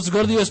 And they're supposed to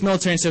go to the U.S.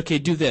 military and say, okay,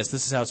 do this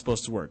is how it's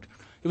supposed to work.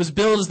 It was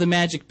billed as the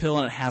magic pill,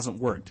 and it hasn't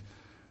worked.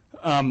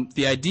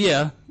 The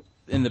idea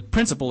and the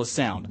principle is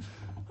sound.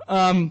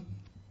 The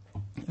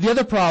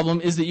other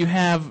problem is that you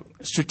have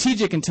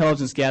strategic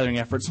intelligence gathering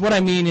efforts. What I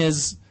mean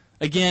is,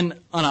 again,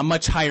 on a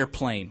much higher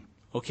plane.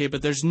 Okay,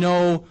 but there's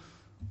no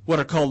what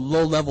are called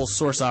low-level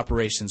source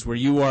operations where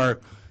you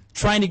are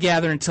trying to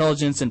gather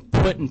intelligence and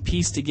put and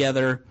piece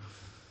together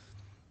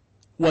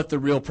what the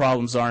real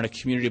problems are on a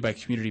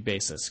community-by-community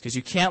basis. Because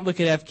you can't look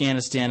at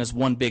Afghanistan as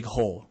one big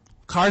whole.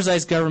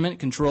 Karzai's government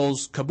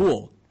controls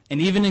Kabul. And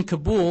even in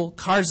Kabul,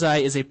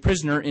 Karzai is a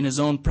prisoner in his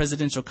own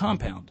presidential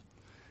compound.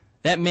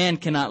 That man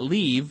cannot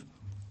leave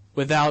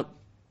without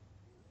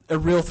a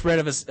real threat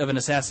of an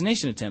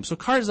assassination attempt. So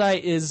Karzai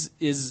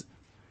is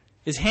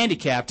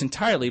handicapped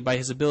entirely by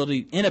his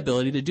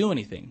inability to do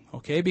anything.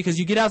 Okay? Because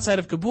you get outside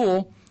of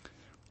Kabul,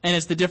 and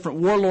it's the different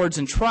warlords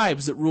and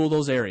tribes that rule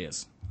those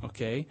areas.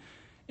 Okay?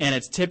 And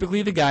it's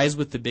typically the guys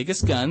with the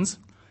biggest guns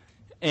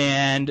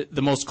and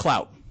the most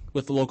clout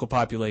with the local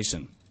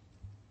population.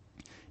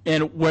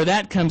 And where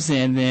that comes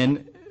in,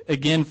 then,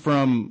 again,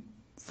 from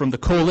the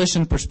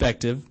coalition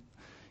perspective,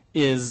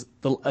 is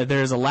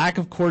there is a lack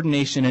of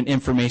coordination and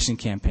information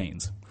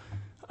campaigns.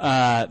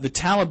 The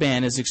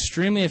Taliban is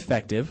extremely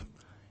effective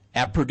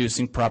at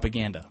producing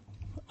propaganda.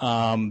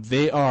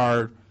 They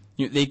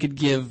could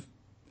give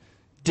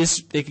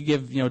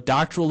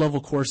doctoral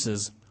level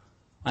courses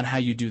on how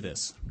you do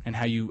this and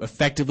how you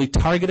effectively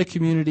target a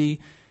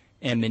community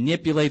and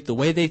manipulate the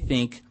way they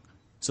think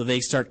so they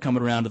start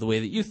coming around to the way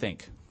that you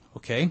think.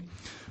 Okay?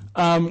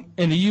 In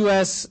the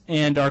U.S.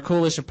 and our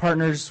coalition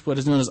partners, what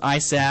is known as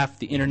ISAF,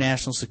 the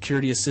International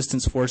Security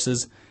Assistance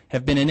Forces,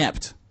 have been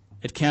inept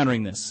at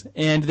countering this.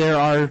 And there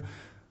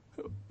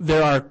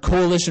are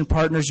coalition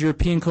partners,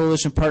 European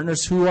coalition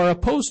partners, who are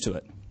opposed to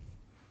it.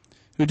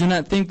 who do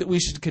not think that we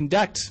should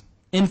conduct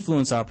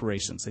influence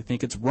operations. They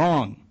think it's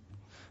wrong.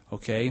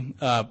 Okay?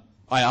 I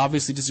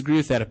obviously disagree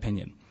with that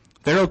opinion.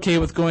 They're okay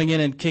with going in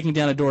and kicking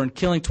down a door and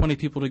killing 20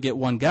 people to get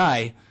one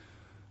guy,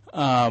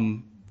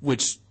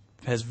 which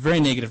has very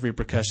negative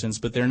repercussions,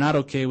 but they're not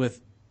okay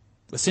with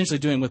essentially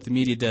doing what the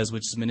media does,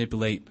 which is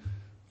manipulate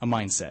a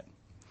mindset.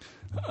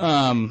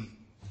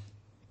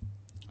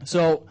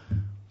 So,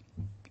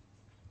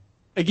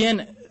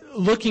 again,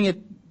 looking at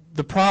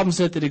the problem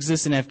set that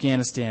exists in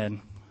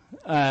Afghanistan,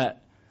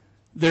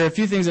 there are a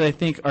few things that I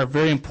think are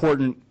very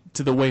important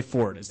to the way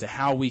forward as to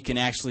how we can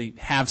actually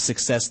have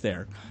success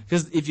there.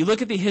 Because if you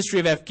look at the history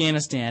of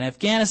Afghanistan,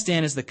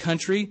 Afghanistan is the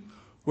country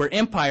where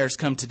empires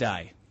come to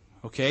die.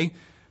 Okay?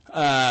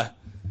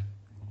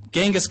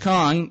 Genghis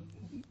Khan,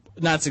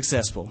 not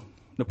successful.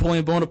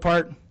 Napoleon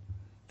Bonaparte,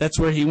 that's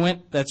where he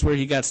went, that's where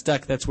he got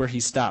stuck, that's where he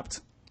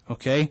stopped.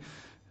 Okay?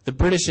 The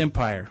British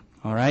Empire,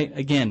 all right?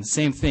 Again,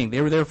 same thing.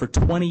 They were there for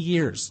 20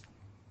 years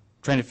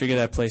trying to figure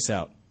that place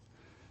out.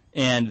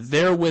 And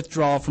their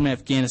withdrawal from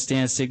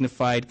Afghanistan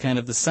signified kind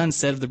of the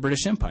sunset of the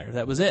British Empire.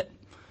 That was it.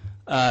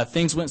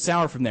 Things went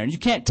sour from there. And you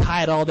can't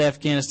tie it all to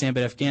Afghanistan,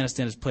 but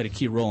Afghanistan has played a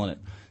key role in it.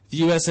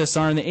 The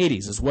USSR in the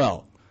 80s as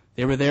well.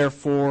 They were there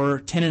for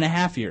 10 and a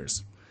half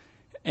years.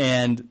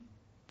 And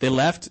they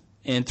left,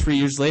 and 3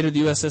 years later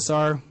the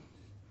USSR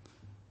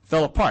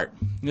fell apart.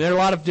 There are a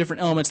lot of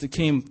different elements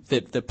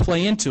that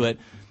play into it,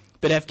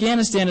 but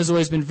Afghanistan has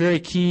always been very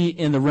key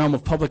in the realm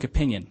of public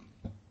opinion.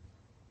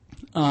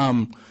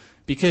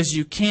 Because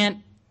you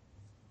can't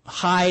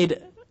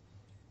hide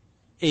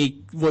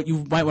what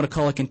you might want to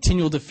call a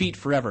continual defeat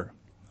forever.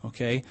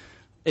 Okay?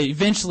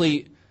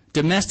 Eventually,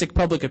 domestic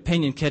public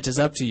opinion catches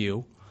up to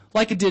you,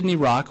 like it did in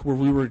Iraq, where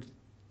we were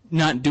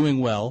not doing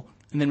well,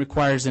 and then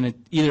requires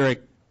either a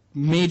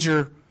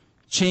major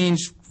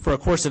change for a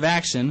course of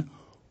action,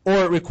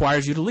 or it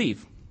requires you to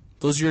leave.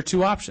 Those are your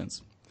two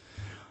options.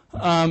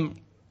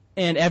 And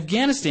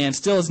Afghanistan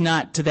still is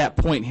not to that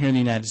point here in the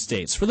United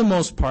States. For the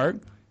most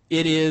part,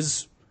 it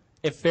is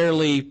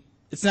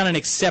it's not an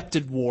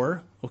accepted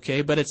war,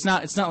 okay, but it's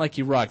not like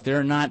Iraq. There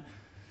are not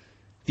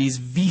these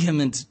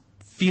vehement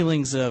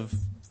feelings of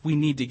we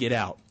need to get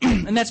out.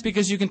 And that's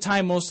because you can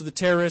tie most of the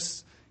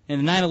terrorists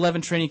and the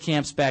 9/11 training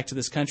camps back to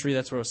this country.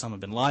 That's where Osama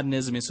bin Laden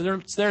is. I mean, so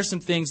there are some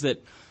things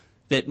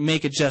that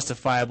make it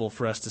justifiable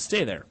for us to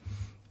stay there.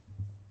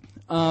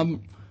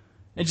 And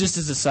just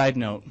as a side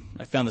note,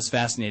 I found this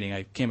fascinating.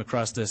 I came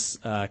across this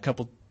a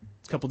couple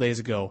days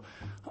ago.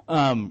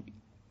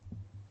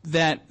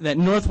 That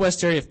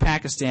northwest area of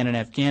Pakistan and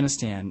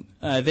Afghanistan,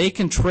 they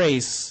can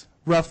trace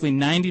roughly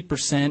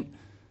 90%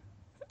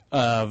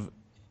 of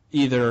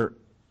either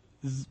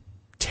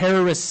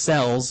terrorist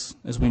cells,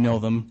 as we know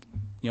them,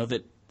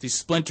 that these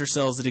splinter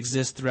cells that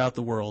exist throughout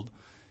the world.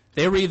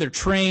 They were either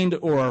trained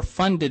or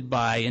funded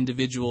by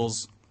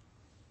individuals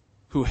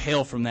who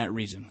hail from that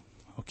region.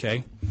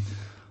 Okay?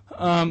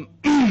 So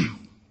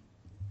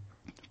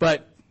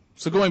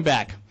going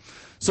back.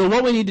 So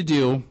what we need to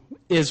do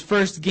is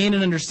first gain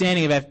an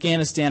understanding of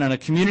Afghanistan on a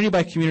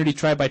community-by-community,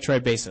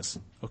 tribe-by-tribe basis.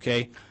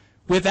 Okay?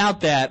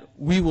 Without that,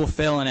 we will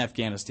fail in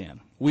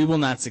Afghanistan. We will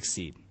not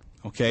succeed.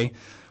 Okay?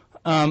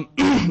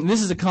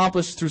 This is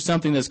accomplished through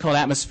something that's called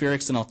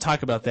atmospherics, and I'll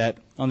talk about that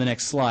on the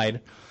next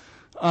slide.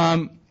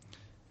 The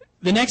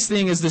next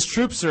thing is this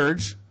troop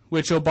surge,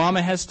 which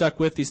Obama has stuck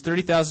with, these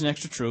 30,000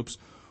 extra troops,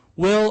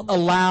 will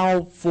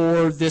allow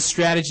for this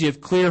strategy of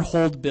clear,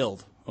 hold,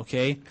 build.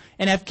 Okay?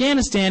 And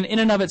Afghanistan, in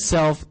and of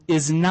itself,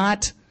 is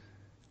not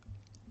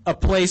a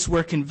place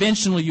where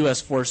conventional U.S.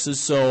 forces,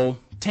 so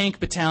tank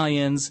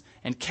battalions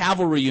and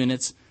cavalry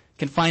units,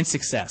 can find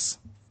success.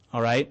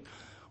 All right?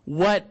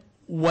 What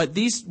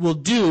these will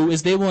do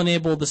is they will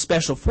enable the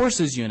Special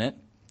Forces unit,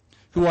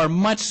 who are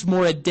much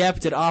more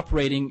adept at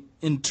operating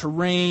in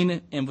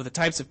terrain and with the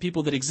types of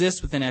people that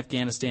exist within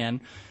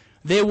Afghanistan.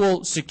 They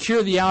will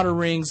secure the outer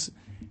rings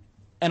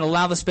and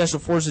allow the Special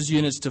Forces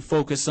units to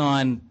focus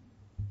on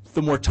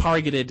the more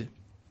targeted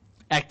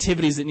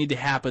activities that need to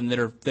happen that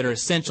are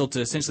essential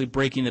to essentially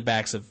breaking the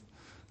backs of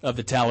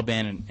the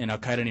Taliban and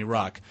Al-Qaeda in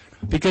Iraq.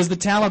 Because the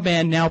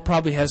Taliban now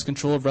probably has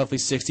control of roughly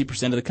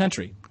 60% of the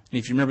country. And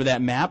if you remember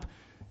that map,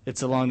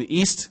 it's along the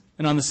east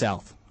and on the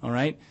south. All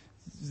right?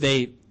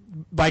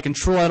 By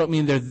control, I don't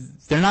mean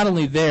they're not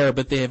only there,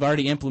 but they have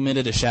already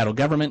implemented a shadow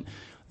government.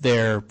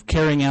 They're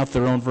carrying out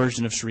their own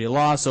version of Sharia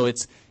law. So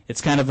it's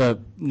kind of a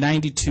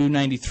 92,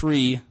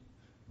 93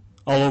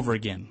 all over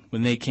again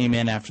when they came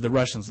in after the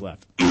Russians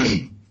left.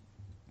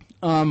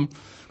 You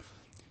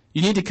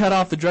need to cut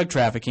off the drug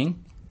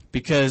trafficking,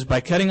 because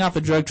by cutting off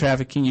the drug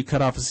trafficking, you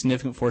cut off a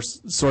significant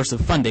source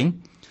of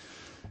funding.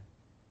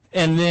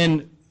 And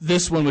then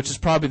this one, which is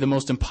probably the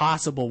most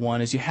impossible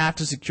one, is you have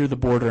to secure the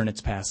border and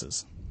its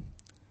passes.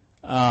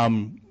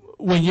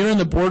 When you're in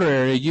the border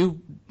area,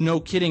 no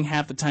kidding,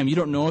 half the time, you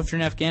don't know if you're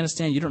in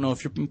Afghanistan, you don't know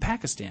if you're in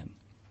Pakistan.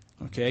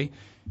 Okay?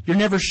 You're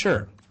never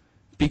sure,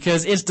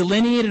 because it's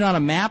delineated on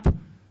a map,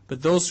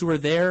 but those who are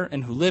there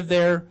and who live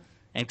there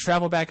and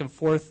travel back and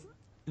forth,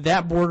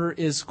 that border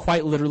is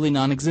quite literally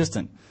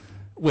non-existent,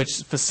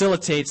 which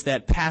facilitates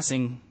that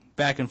passing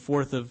back and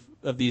forth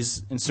of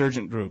these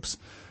insurgent groups.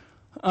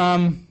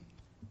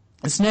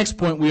 This next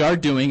point we are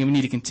doing, and we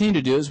need to continue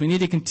to do, is we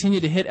need to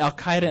continue to hit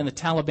al-Qaeda and the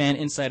Taliban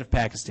inside of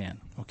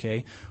Pakistan.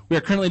 Okay, we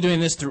are currently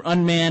doing this through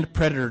unmanned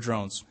Predator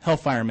drones,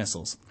 Hellfire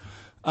missiles.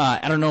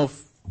 I don't know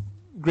if,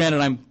 granted,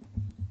 I'm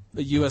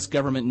a U.S.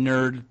 government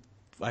nerd.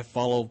 I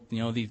follow,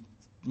 the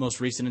most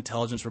recent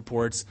intelligence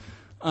reports,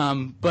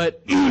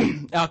 but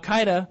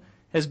al-Qaeda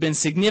has been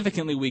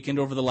significantly weakened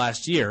over the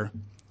last year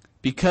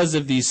because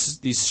of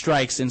these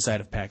strikes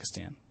inside of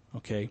Pakistan.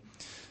 Okay,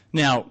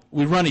 now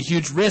we run a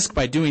huge risk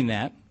by doing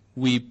that.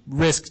 We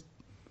risk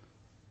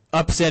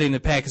upsetting the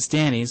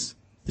Pakistanis,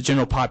 the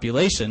general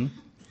population,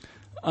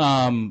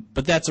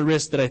 but that's a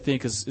risk that I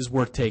think is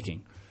worth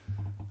taking.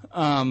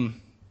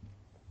 Then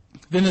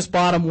this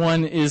bottom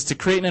one is to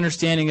create an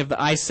understanding of the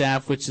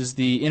ISAF, which is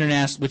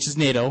which is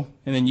NATO,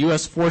 and then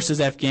U.S. Forces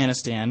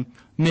Afghanistan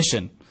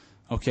mission,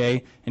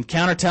 okay, and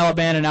counter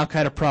Taliban and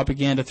al-Qaeda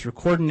propaganda through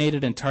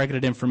coordinated and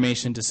targeted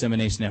information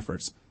dissemination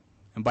efforts.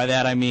 And by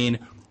that I mean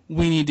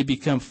we need to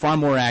become far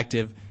more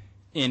active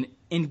in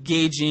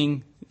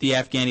engaging the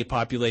Afghani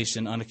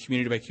population on a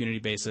community-by-community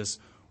basis,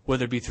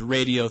 whether it be through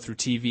radio, through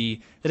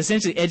TV, that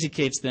essentially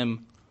educates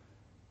them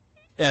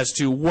as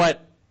to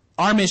what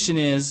our mission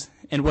is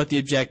and what the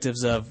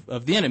objectives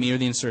of the enemy or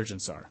the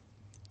insurgents are.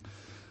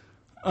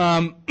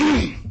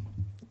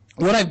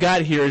 What I've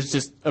got here is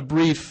just a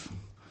brief,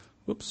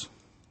 whoops,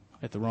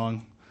 I hit the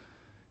wrong.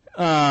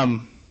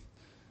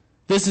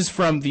 This is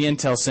from the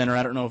Intel Center.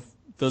 I don't know if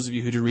those of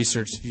you who do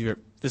research,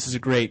 this is a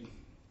great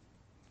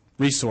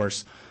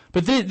resource.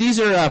 But these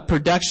are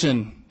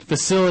production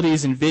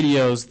facilities and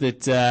videos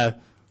that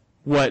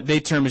what they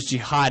term as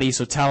jihadi,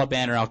 so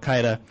Taliban or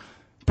al-Qaeda,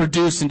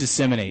 produce and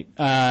disseminate.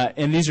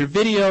 And these are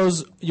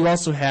videos. You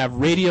also have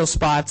radio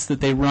spots that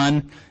they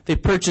run. They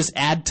purchase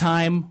ad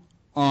time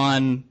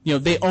on,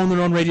 they own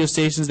their own radio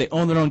stations, they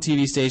own their own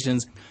TV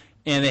stations,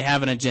 and they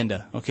have an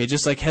agenda. Okay,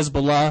 just like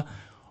Hezbollah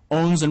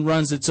owns and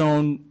runs its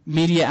own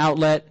media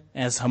outlet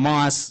as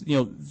Hamas,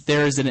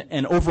 there is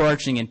an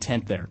overarching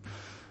intent there.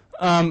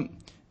 And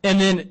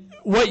then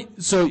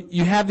so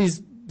you have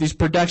these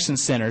production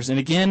centers, and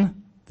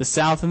again, the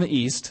South and the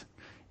East,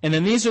 and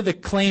then these are the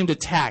claimed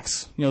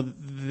attacks,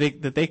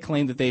 that they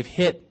claim that they've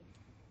hit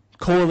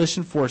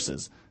coalition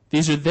forces.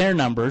 These are their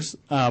numbers.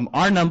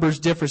 Our numbers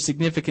differ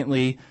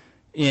significantly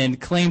in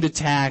claimed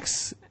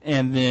attacks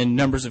and then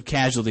numbers of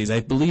casualties. I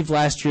believe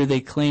last year they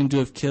claimed to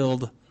have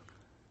killed,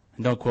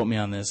 and don't quote me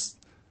on this,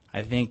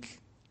 I think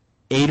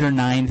 8,000 or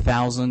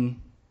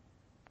 9,000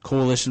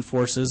 coalition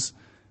forces,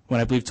 when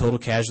I believe total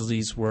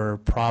casualties were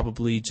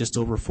probably just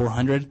over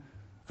 400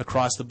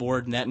 across the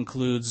board, and that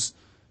includes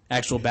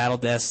actual battle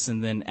deaths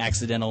and then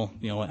accidental,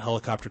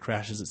 helicopter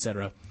crashes,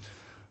 etc.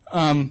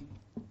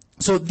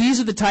 So these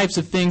are the types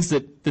of things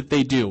that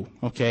they do,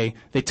 okay?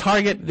 They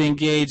target, they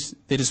engage,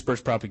 they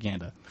disperse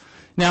propaganda.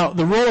 Now,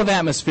 the role of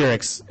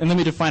atmospherics, and let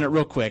me define it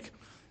real quick.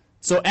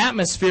 So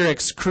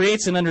atmospherics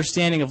creates an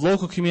understanding of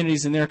local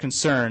communities and their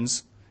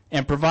concerns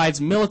and provides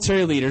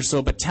military leaders, so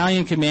a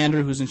battalion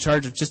commander who's in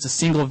charge of just a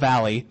single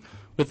valley,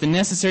 with the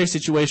necessary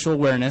situational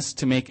awareness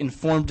to make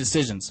informed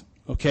decisions.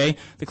 Okay?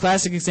 The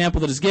classic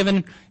example that is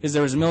given is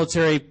there was a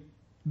military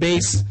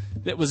base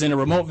that was in a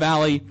remote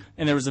valley,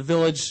 and there was a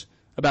village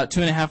about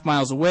 2.5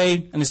 miles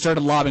away, and they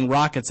started lobbing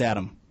rockets at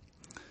them.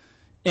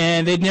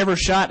 And they'd never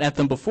shot at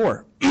them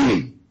before.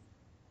 And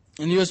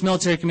the U.S.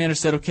 military commander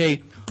said,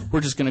 okay,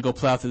 we're just going to go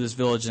plow through this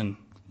village and,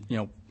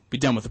 be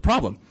done with the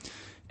problem.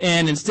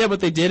 And instead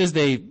what they did is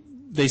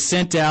they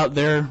sent out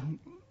their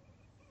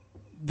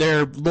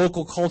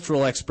local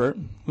cultural expert,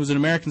 who's an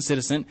American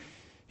citizen.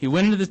 He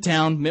went into the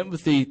town, met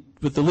with the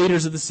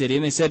leaders of the city,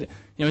 and they said,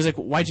 he's like,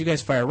 why'd you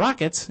guys fire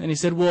rockets? And he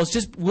said, well, it's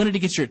just, we wanted to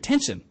get your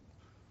attention.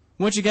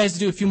 We want you guys to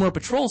do a few more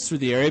patrols through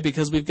the area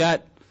because we've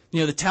got, the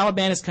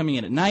Taliban is coming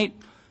in at night.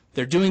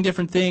 They're doing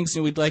different things,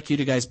 and we'd like you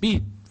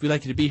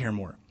to be here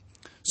more.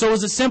 So it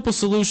was a simple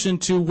solution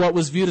to what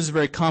was viewed as a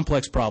very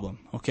complex problem,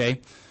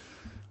 okay?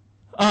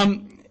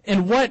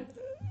 And what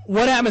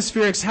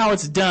atmospherics, how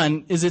it's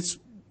done, is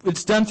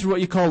it's done through what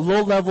you call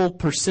low-level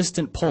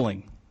persistent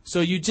polling.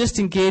 So you just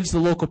engage the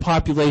local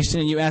population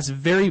and you ask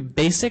very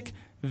basic,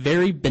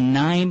 very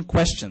benign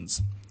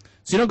questions.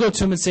 So you don't go to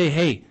them and say,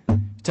 hey, you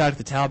talked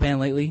to the Taliban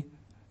lately?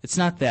 It's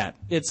not that.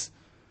 It's,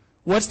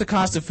 what's the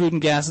cost of food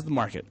and gas at the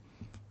market?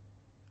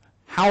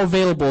 How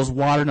available is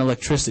water and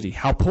electricity?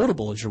 How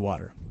potable is your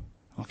water?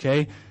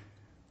 Okay?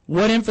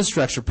 What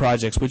infrastructure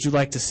projects would you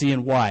like to see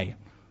and why?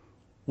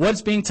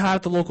 What's being taught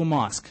at the local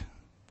mosque?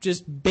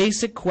 Just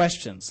basic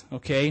questions,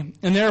 okay?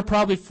 And there are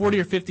probably 40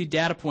 or 50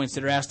 data points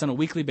that are asked on a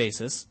weekly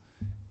basis,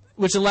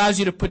 which allows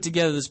you to put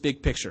together this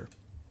big picture.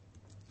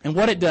 And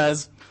what it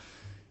does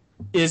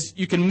is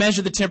you can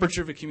measure the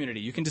temperature of a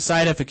community. You can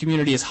decide if a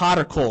community is hot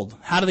or cold.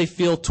 How do they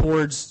feel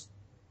towards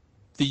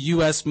the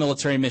U.S.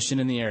 military mission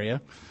in the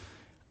area?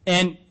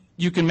 And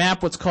you can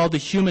map what's called the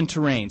human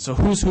terrain. So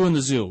who's who in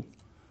the zoo?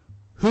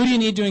 Who do you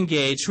need to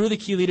engage? Who are the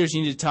key leaders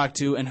you need to talk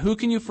to? And who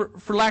can you,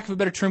 for lack of a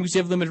better term, because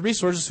you have limited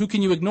resources, who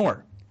can you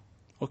ignore?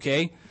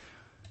 Okay?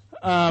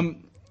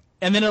 And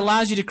And then it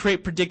allows you to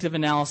create predictive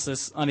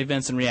analysis on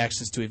events and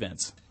reactions to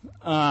events.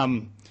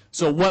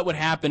 So what would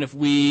happen if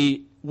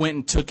we went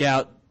and took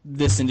out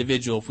this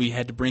individual, if we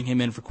had to bring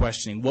him in for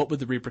questioning? What would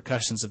the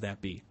repercussions of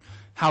that be?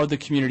 How would the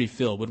community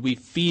feel? Would we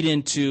feed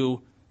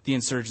into the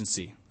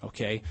insurgency,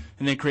 okay,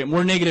 and then create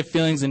more negative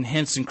feelings and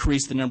hence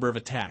increase the number of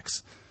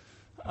attacks?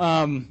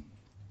 And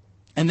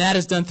that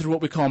is done through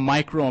what we call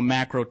micro and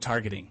macro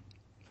targeting.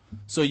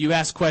 So you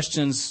ask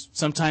questions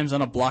sometimes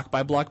on a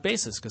block-by-block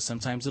basis, because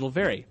sometimes it'll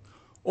vary.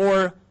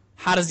 Or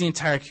how does the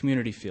entire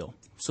community feel?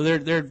 So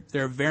there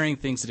are varying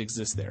things that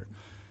exist there.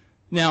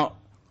 Now,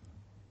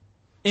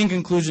 in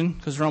conclusion,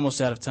 because we're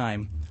almost out of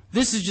time,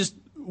 this is just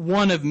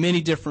one of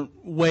many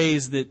different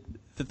ways that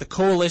the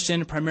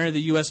coalition, primarily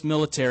the U.S.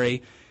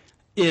 military,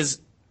 is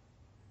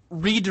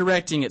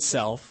redirecting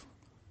itself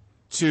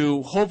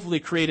to hopefully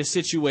create a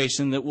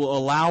situation that will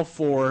allow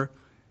for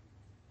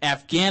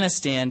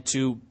Afghanistan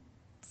to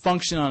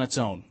function on its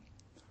own.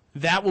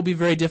 That will be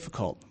very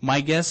difficult.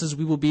 My guess is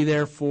we will be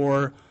there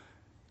for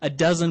a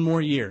dozen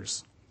more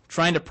years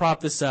trying to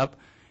prop this up.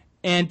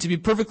 And to be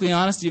perfectly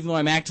honest, even though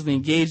I'm actively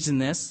engaged in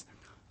this,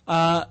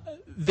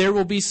 there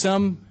will be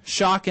some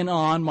shock and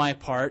awe on my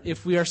part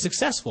if we are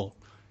successful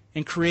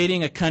in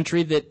creating a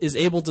country that is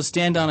able to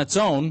stand on its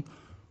own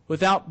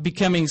without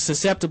becoming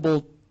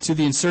susceptible to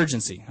the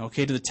insurgency,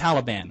 okay, to the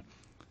Taliban,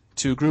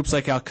 to groups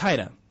like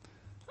Al-Qaeda.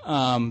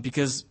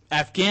 Because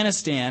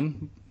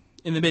Afghanistan,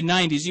 in the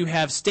mid-'90s, you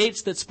have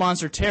states that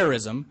sponsor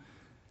terrorism,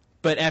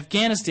 but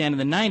Afghanistan in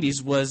the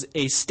 90s was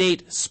a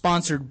state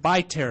sponsored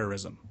by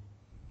terrorism,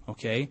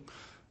 okay?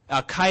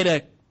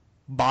 Al-Qaeda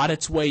bought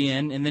its way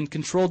in and then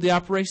controlled the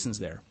operations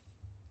there,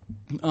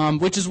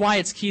 which is why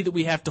it's key that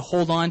we have to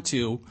hold on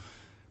to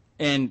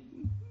and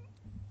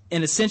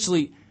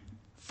essentially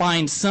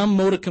find some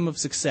modicum of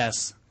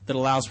success that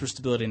allows for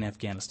stability in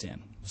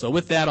Afghanistan. So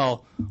with that,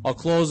 I'll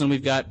close, and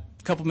we've got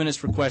a couple minutes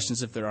for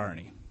questions if there are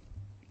any.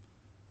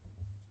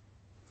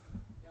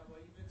 Yeah,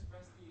 well, you've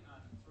expressed the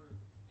sort of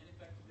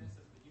ineffectiveness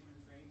of the human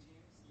training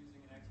teams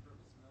using an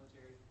expertless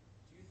military.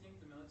 Do you think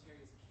the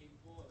military is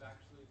capable of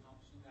actually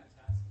accomplishing that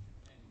task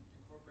and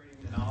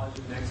incorporating the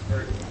knowledge of an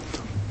expert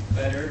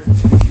better to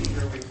see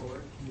their way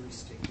forward?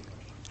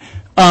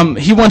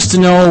 He wants to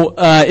know,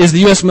 is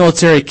the U.S.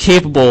 military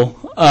capable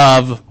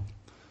of,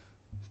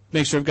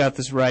 make sure I've got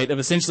this right, of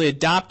essentially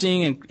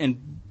adopting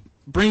and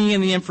bringing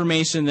in the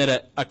information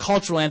that a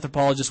cultural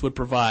anthropologist would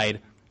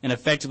provide and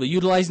effectively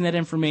utilizing that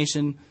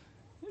information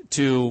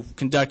to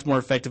conduct more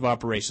effective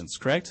operations,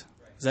 correct?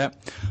 Right. Is that?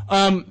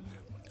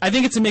 I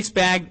think it's a mixed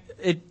bag.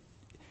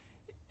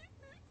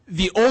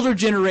 The older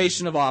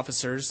generation of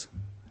officers,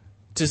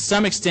 to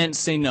some extent,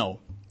 say no,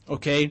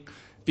 okay?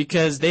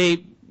 Because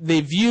they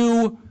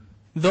view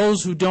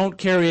those who don't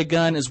carry a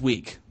gun as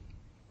weak.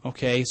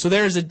 Okay, so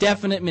there's a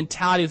definite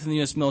mentality within the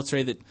U.S.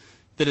 military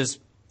there's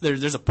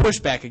a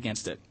pushback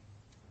against it.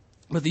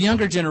 But the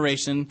younger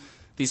generation,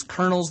 these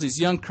colonels, these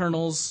young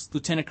colonels,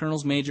 lieutenant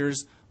colonels,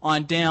 majors,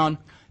 on down,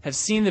 have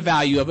seen the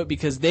value of it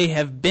because they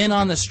have been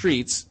on the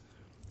streets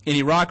in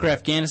Iraq or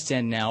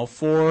Afghanistan now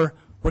we're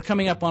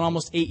coming up on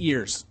almost 8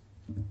 years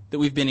that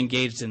we've been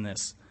engaged in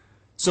this.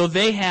 So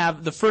they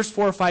have, the first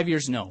 4 or 5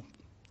 years, no.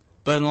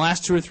 But in the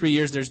last 2 or 3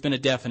 years, there's been a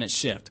definite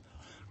shift.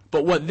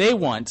 But what they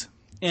want,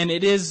 and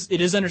it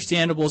is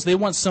understandable, is they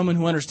want someone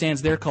who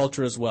understands their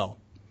culture as well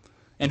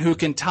and who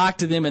can talk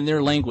to them in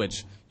their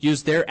language,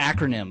 use their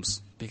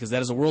acronyms, because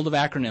that is a world of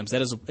acronyms.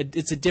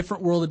 It's a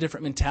different world, a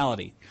different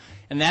mentality.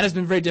 And that has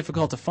been very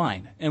difficult to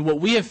find. And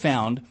what we have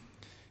found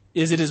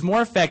is it is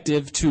more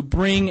effective to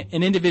bring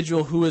an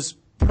individual who is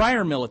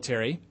prior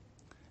military,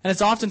 and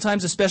it's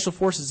oftentimes a special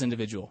forces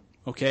individual,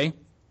 okay,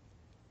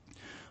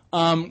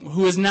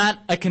 who is not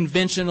a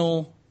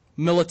conventional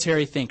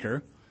military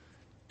thinker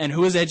and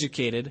who is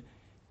educated,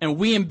 and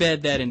we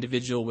embed that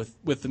individual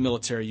with the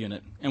military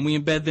unit. And we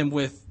embed them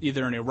with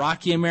either an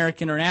Iraqi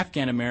American or an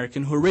Afghan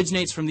American who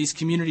originates from these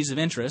communities of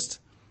interest.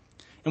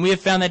 And we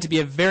have found that to be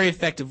a very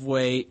effective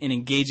way in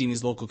engaging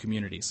these local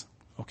communities,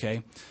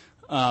 okay?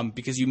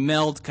 Because you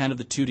meld kind of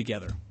the two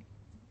together.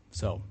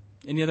 So,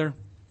 any other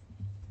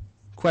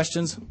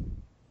questions?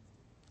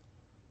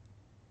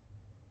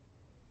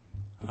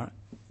 All right.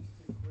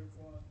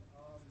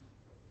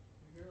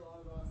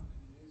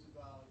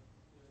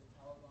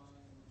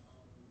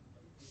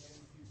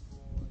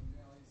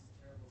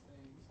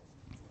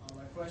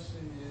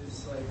 Question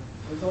is, like,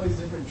 with all these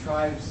different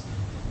tribes,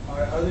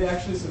 are they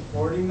actually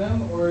supporting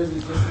them, or is it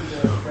just that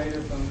they're afraid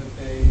of them that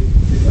they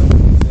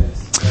don't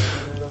exist? Like,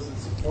 are there those that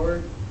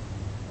support,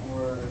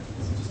 or is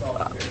it just all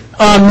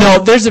fear? No,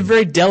 there's a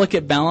very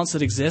delicate balance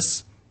that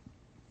exists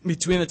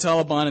between the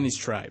Taliban and these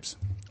tribes.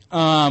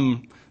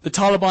 The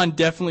Taliban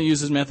definitely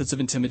uses methods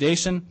of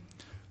intimidation.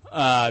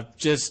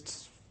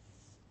 Just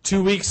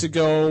 2 weeks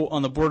ago,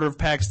 on the border of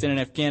Pakistan and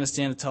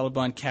Afghanistan, the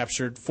Taliban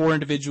captured 4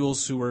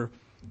 individuals who were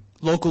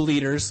local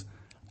leaders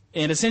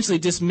and essentially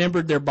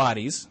dismembered their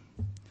bodies,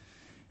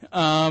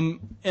 and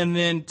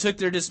then took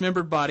their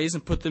dismembered bodies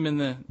and put them in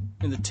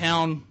the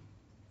town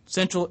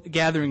central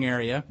gathering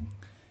area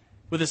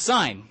with a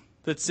sign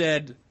that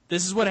said,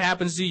 this is what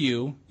happens to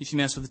you if you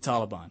mess with the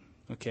Taliban,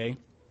 okay?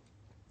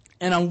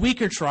 And on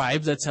weaker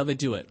tribes, that's how they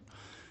do it.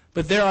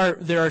 But there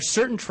are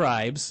certain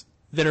tribes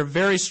that are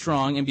very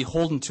strong and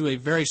beholden to a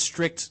very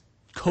strict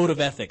code of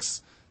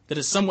ethics that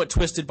is somewhat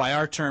twisted by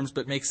our terms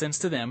but makes sense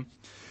to them.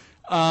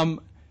 And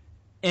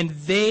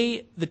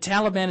the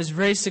Taliban is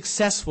very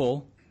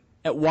successful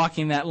at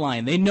walking that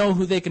line. They know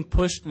who they can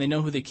push and they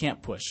know who they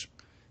can't push,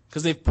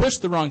 because they've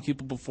pushed the wrong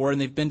people before and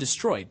they've been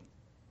destroyed.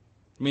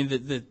 I mean,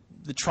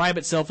 the tribe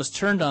itself has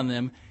turned on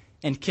them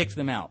and kicked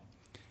them out.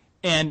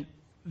 And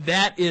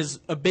that is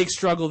a big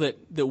struggle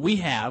that we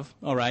have,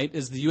 all right,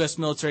 as the U.S.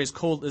 military, as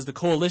the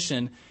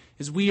coalition,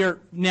 is we are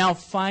now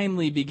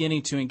finally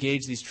beginning to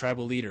engage these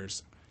tribal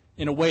leaders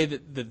in a way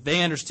that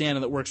they understand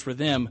and that works for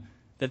them,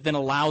 that then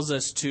allows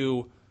us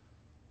to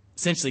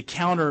essentially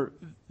counter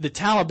the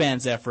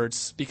Taliban's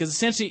efforts, because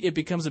essentially it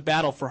becomes a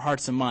battle for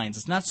hearts and minds.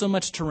 It's not so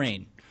much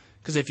terrain,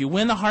 because if you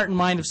win the heart and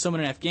mind of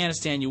someone in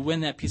Afghanistan, you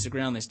win that piece of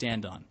ground they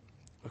stand on.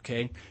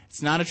 Okay?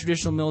 It's not a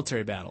traditional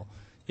military battle.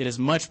 It is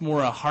much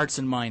more a hearts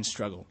and minds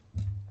struggle.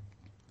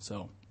 So. I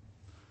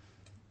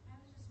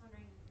was just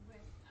wondering, with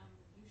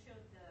you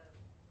showed the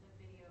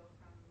video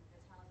from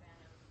the Taliban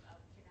of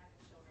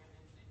kidnapping children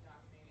and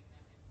indoctrinating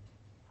them in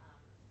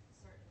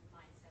certain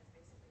mindsets,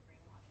 basically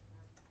brainwashing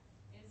them.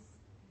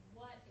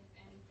 What, if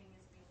anything,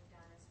 is being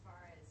done as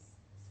far as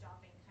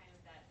stopping kind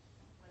of that,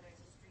 whether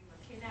it's a stream of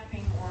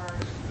kidnapping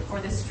or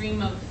the stream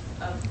of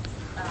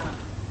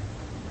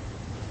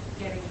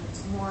getting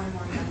more and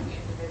more young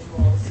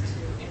individuals to.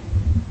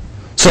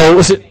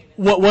 So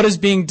what is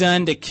being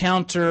done to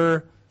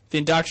counter the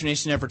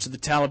indoctrination efforts of the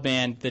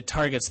Taliban that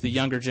targets the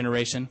younger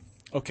generation?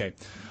 Okay.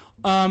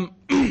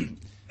 It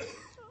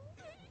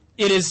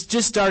is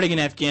just starting in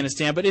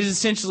Afghanistan, but it is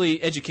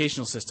essentially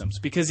educational systems,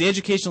 because the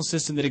educational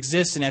system that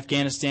exists in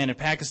Afghanistan and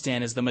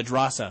Pakistan is the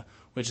madrasa,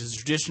 which is a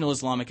traditional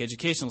Islamic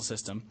educational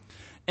system.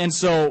 And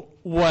so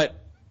what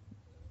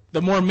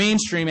the more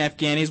mainstream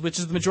Afghanis, which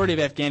is the majority of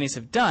Afghanis,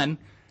 have done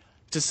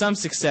to some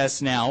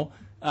success now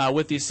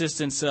with the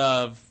assistance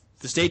of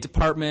the State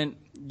Department,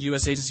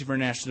 U.S. Agency for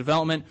International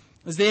Development,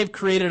 is they have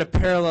created a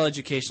parallel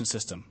education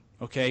system,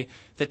 okay,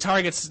 that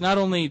targets not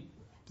only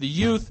the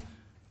youth,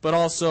 but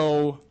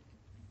also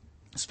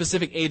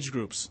specific age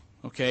groups,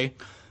 okay?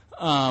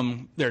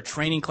 There are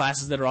training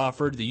classes that are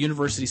offered. The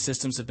university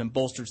systems have been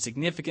bolstered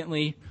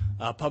significantly.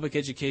 Public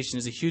education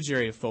is a huge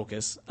area of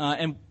focus,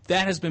 and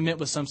that has been met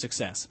with some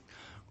success.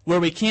 Where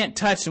we can't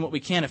touch and what we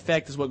can't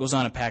affect is what goes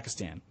on in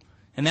Pakistan,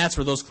 and that's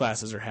where those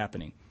classes are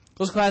happening.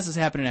 Those classes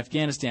happen in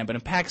Afghanistan, but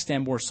in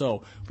Pakistan more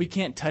so. We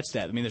can't touch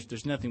that. I mean,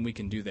 there's nothing we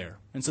can do there.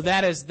 And so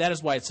that is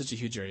why it's such a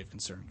huge area of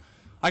concern.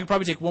 I can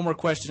probably take one more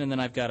question, and then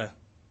I've got to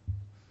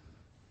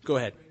go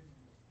ahead.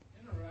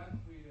 In Iraq,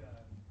 we can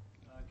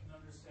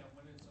understand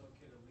when it's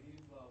okay to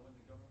leave, when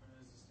the government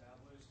is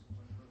established,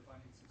 when we're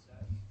finding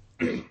success.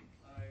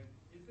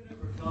 If it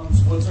ever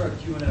comes, what's our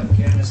queue in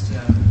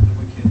Afghanistan that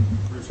we can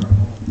return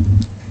home?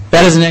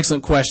 That is an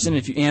excellent question.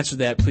 If you answer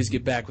that, please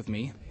get back with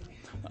me.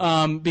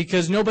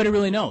 Because nobody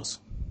really knows,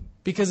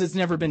 because it's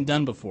never been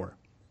done before.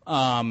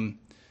 Every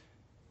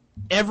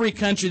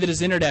country that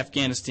has entered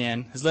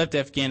Afghanistan has left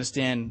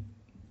Afghanistan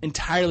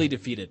entirely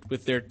defeated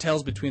with their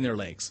tails between their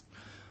legs.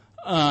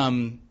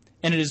 And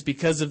it is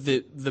because of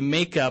the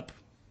makeup,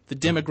 the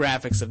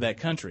demographics of that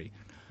country.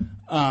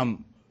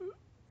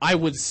 I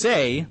would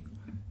say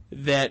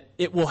that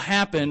it will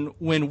happen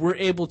when we're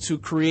able to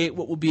create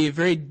what will be a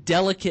very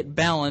delicate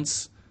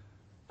balance,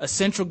 a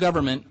central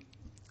government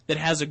that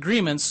has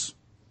agreements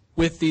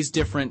with these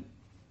different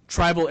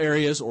tribal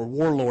areas or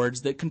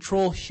warlords that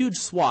control huge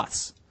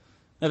swaths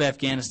of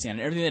Afghanistan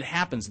and everything that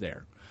happens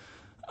there.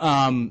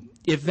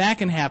 If that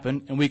can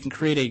happen and we can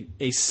create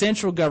a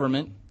central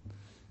government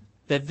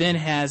that then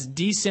has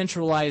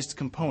decentralized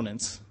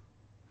components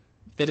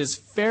that is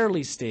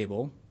fairly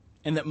stable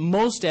and that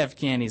most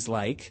Afghanis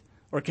like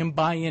or can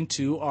buy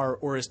into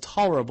or is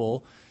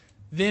tolerable,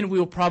 then we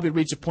will probably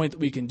reach a point that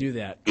we can do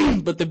that.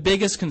 But the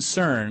biggest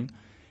concern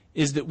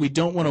is that we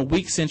don't want a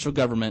weak central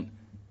government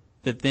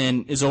that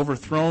then is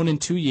overthrown in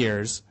 2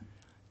 years,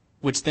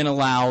 which then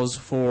allows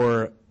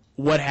for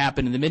what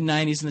happened in the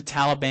mid-'90s in the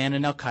Taliban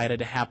and al-Qaeda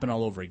to happen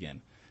all over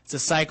again. It's a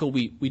cycle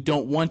we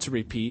don't want to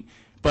repeat,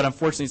 but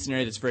unfortunately it's an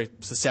area that's very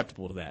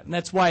susceptible to that. And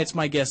that's why it's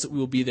my guess that we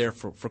will be there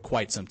for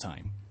quite some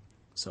time.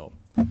 So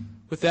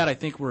with that, I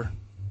think we're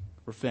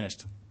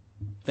finished.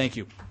 Thank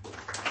you.